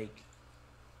shit bake.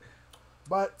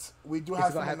 But we do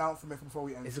have some announcements before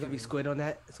we end. Is it gonna be Squid on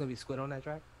that? It's gonna be Squid on that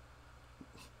track?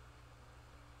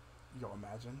 Yo,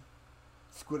 imagine.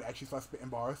 Squid actually starts spitting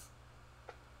bars.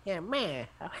 Yeah, man.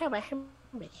 I have a hand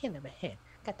in my hand.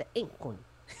 Got the ink on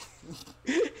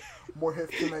you. More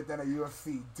hits tonight than a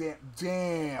UFC.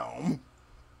 Damn.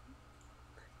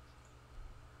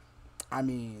 I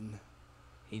mean,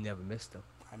 he never missed them.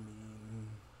 I mean,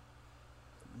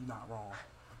 you're not wrong.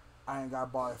 I ain't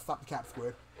got bars. Stop the cap,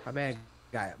 Squid. My man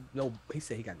got no. He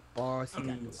said he got bars. He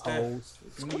got hoes.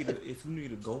 If you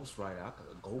need a ghostwriter, I got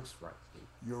a ghostwriter.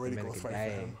 You already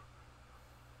ghostwriter him.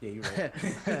 Yeah, you're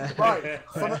right. Right.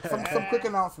 Some quick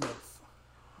announcements.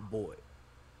 Boy.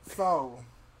 So,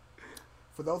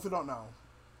 for those who don't know,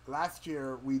 last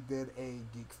year we did a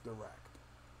Geeks Direct.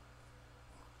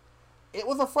 It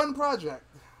was a fun project.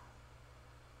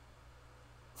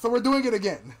 So we're doing it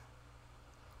again.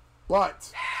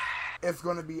 But it's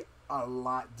going to be a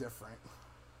lot different.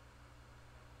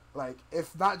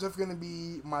 It's not just going to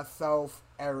be myself,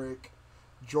 Eric,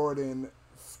 Jordan,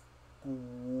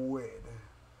 Squid.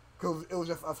 Because it was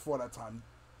just us four that time.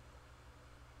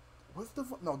 What's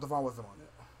Devon? No, Devon wasn't on it.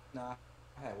 Nah,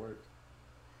 I had work.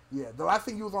 Yeah, the last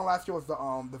thing he was on last year was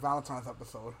the Valentine's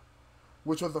episode,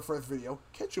 which was the first video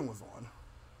Kitchen was on.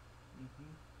 Mm-hmm.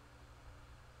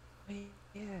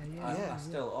 Yeah. I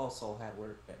still also had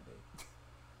work that day.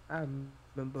 I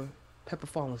remember Pepper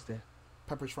Farm was there.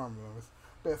 Pepperidge Farm remembers.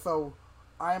 But so,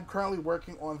 I am currently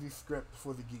working on the script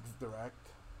for the Geeks Direct.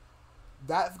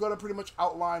 That's going to pretty much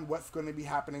outline what's going to be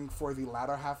happening for the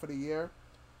latter half of the year.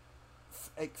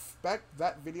 Expect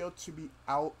that video to be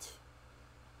out.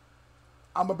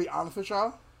 I'm going to be honest with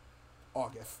y'all.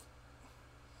 August.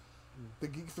 The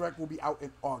Geeks Direct will be out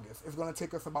in August. It's going to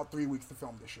take us about 3 weeks to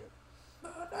film this shit.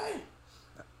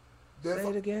 Say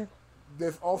it again.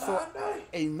 There's also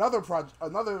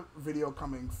another video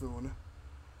coming soon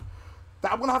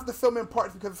that I'm going to have to film in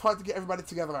parts because it's hard to get everybody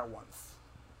together at once.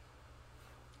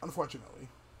 Unfortunately.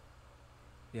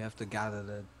 You have to gather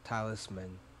the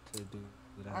talisman to do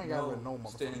that. I ain't got no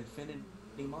It's the Infinity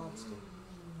Monster.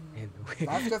 And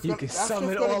you can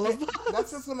summon all of us.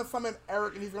 That's just gonna summon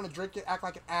Eric, and he's gonna drink it, act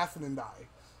like an acid, and die.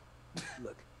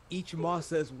 Look, each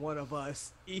monster is one of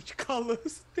us. Each color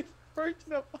is a different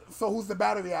version of us. So who's the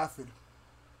bad of the acid?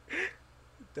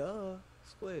 Duh,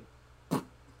 Squid. I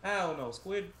don't know.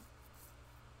 Squid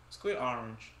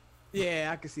orange. Yeah,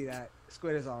 I can see that.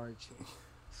 Squid is orange.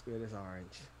 Squid is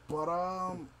orange. But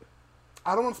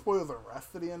I don't want to spoil the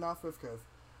rest of the announcements because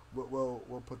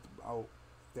we'll put them out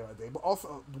there a day. But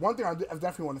also, one thing I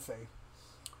definitely want to say.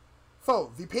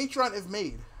 So the Patreon is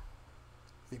made.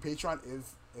 The Patreon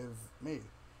is made.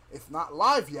 It's not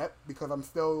live yet because I'm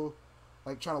still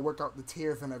like trying to work out the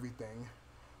tiers and everything.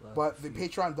 But the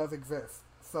Patreon does exist,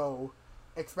 so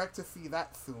expect to see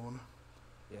that soon.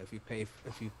 Yeah, if you pay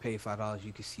 $5,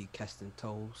 you can see Keston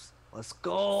Toes. Let's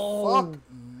go. Fuck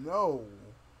no.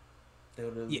 There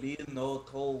will be no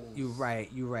tolls. You're right.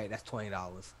 That's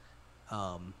 $20.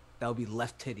 That'll be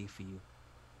left titty for you.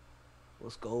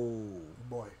 Let's go.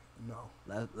 Boy, no.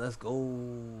 Let's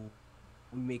go.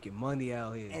 We making money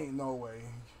out here. Ain't no way.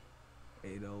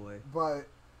 But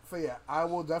so yeah, I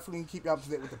will definitely keep you up to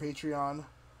date with the Patreon.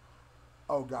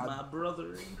 Oh God. My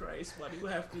brother in Christ, why do you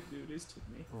have to do this to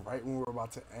me? Right when we're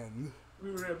about to end.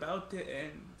 We were about to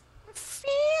end.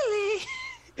 Feeling.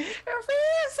 This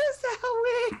is how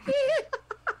we feel.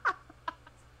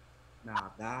 Nah,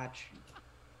 got you.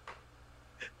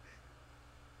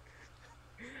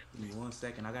 Give me 1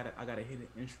 second. I gotta hit an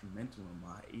instrumental in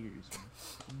my ears, man.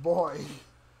 Boy.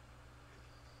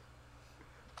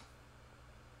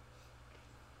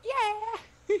 Yeah.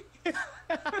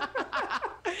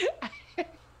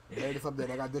 Hey, this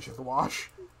update. I got dishes to wash.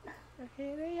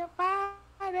 Hey,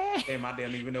 Damn, I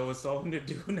didn't even know what song to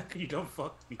do. Now you don't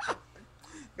fuck me.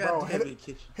 Bro, hit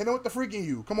him with the freaking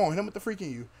you. Come on, hit him with the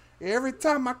freaking you. Every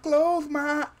time I close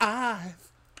my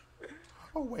eyes,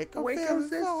 I wake up feeling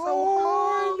so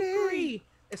hungry.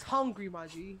 It's hungry, my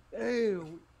G.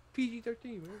 Ew.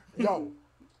 PG-13, man. Yo,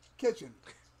 Kitchen.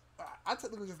 I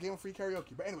technically just gave him free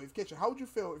karaoke. But anyways, Kitchen, how would you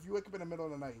feel if you wake up in the middle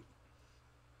of the night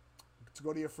to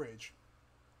go to your fridge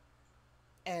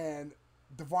and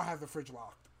Devon has the fridge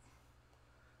locked?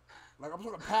 Like, I'm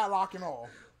talking padlock and all.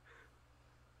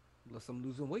 Unless I'm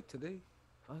losing weight today.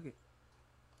 Fuck it.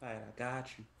 Alright, I got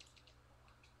you.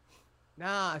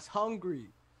 Nah, it's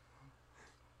hungry.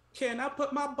 Can I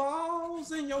put my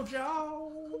balls in your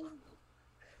jaws?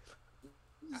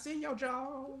 In your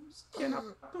jaws. Can I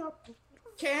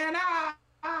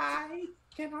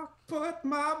put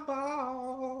my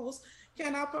balls?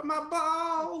 Can I put my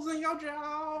balls in your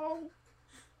jaw?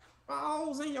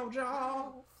 Balls in your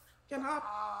jaw. Can I?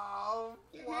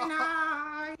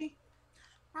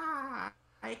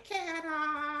 Can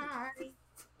I?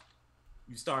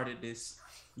 You started this.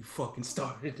 You fucking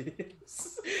started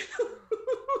this.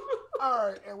 All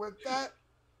right, and with that,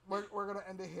 we're gonna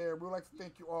end it here. We'd like to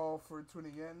thank you all for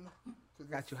tuning in. To this,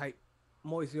 Got you hype.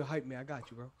 I'm always your hype man. I got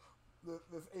you, bro.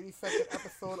 This 82nd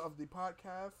episode of the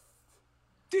podcast.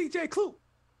 DJ Clue.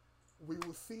 We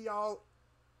will see y'all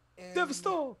in Devastator.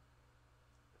 2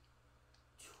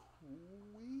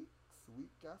 weeks. Week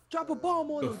after. Drop a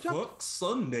bomb on The him. fuck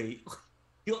Sunday?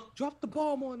 Drop the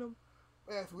bomb on him.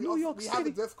 Yes, New York we City. have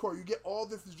a Discord. You get all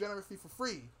this degeneracy for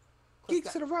free.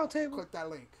 Geeks to the round table. Click that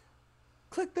link.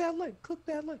 Click that link. Click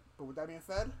that link. But with that being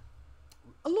said,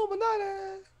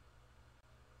 Illuminati.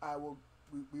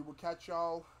 We will catch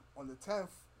y'all on the 10th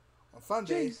on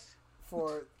Sunday Jeez.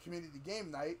 for community game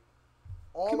night.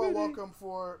 All Community. are welcome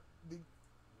for the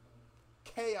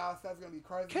chaos that's gonna be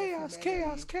crazy.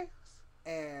 Chaos.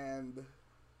 And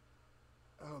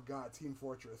oh God, Team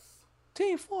Fortress.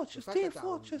 Team Fortress. The fact Team that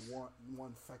Fortress.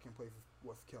 One second place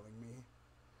was killing me.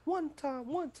 One time.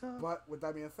 But with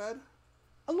that being said,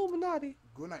 Illuminati.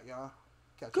 good night, y'all.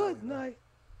 Catch y'all Good later. night.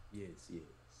 Yes.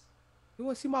 You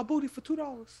want to see my booty for $2?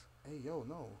 Hey, yo,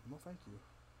 no, thank you.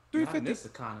 Not in this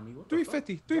economy. What the fuck?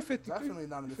 $350. Definitely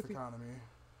not in this economy.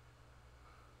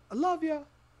 I love ya.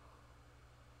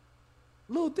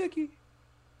 Lil Dicky.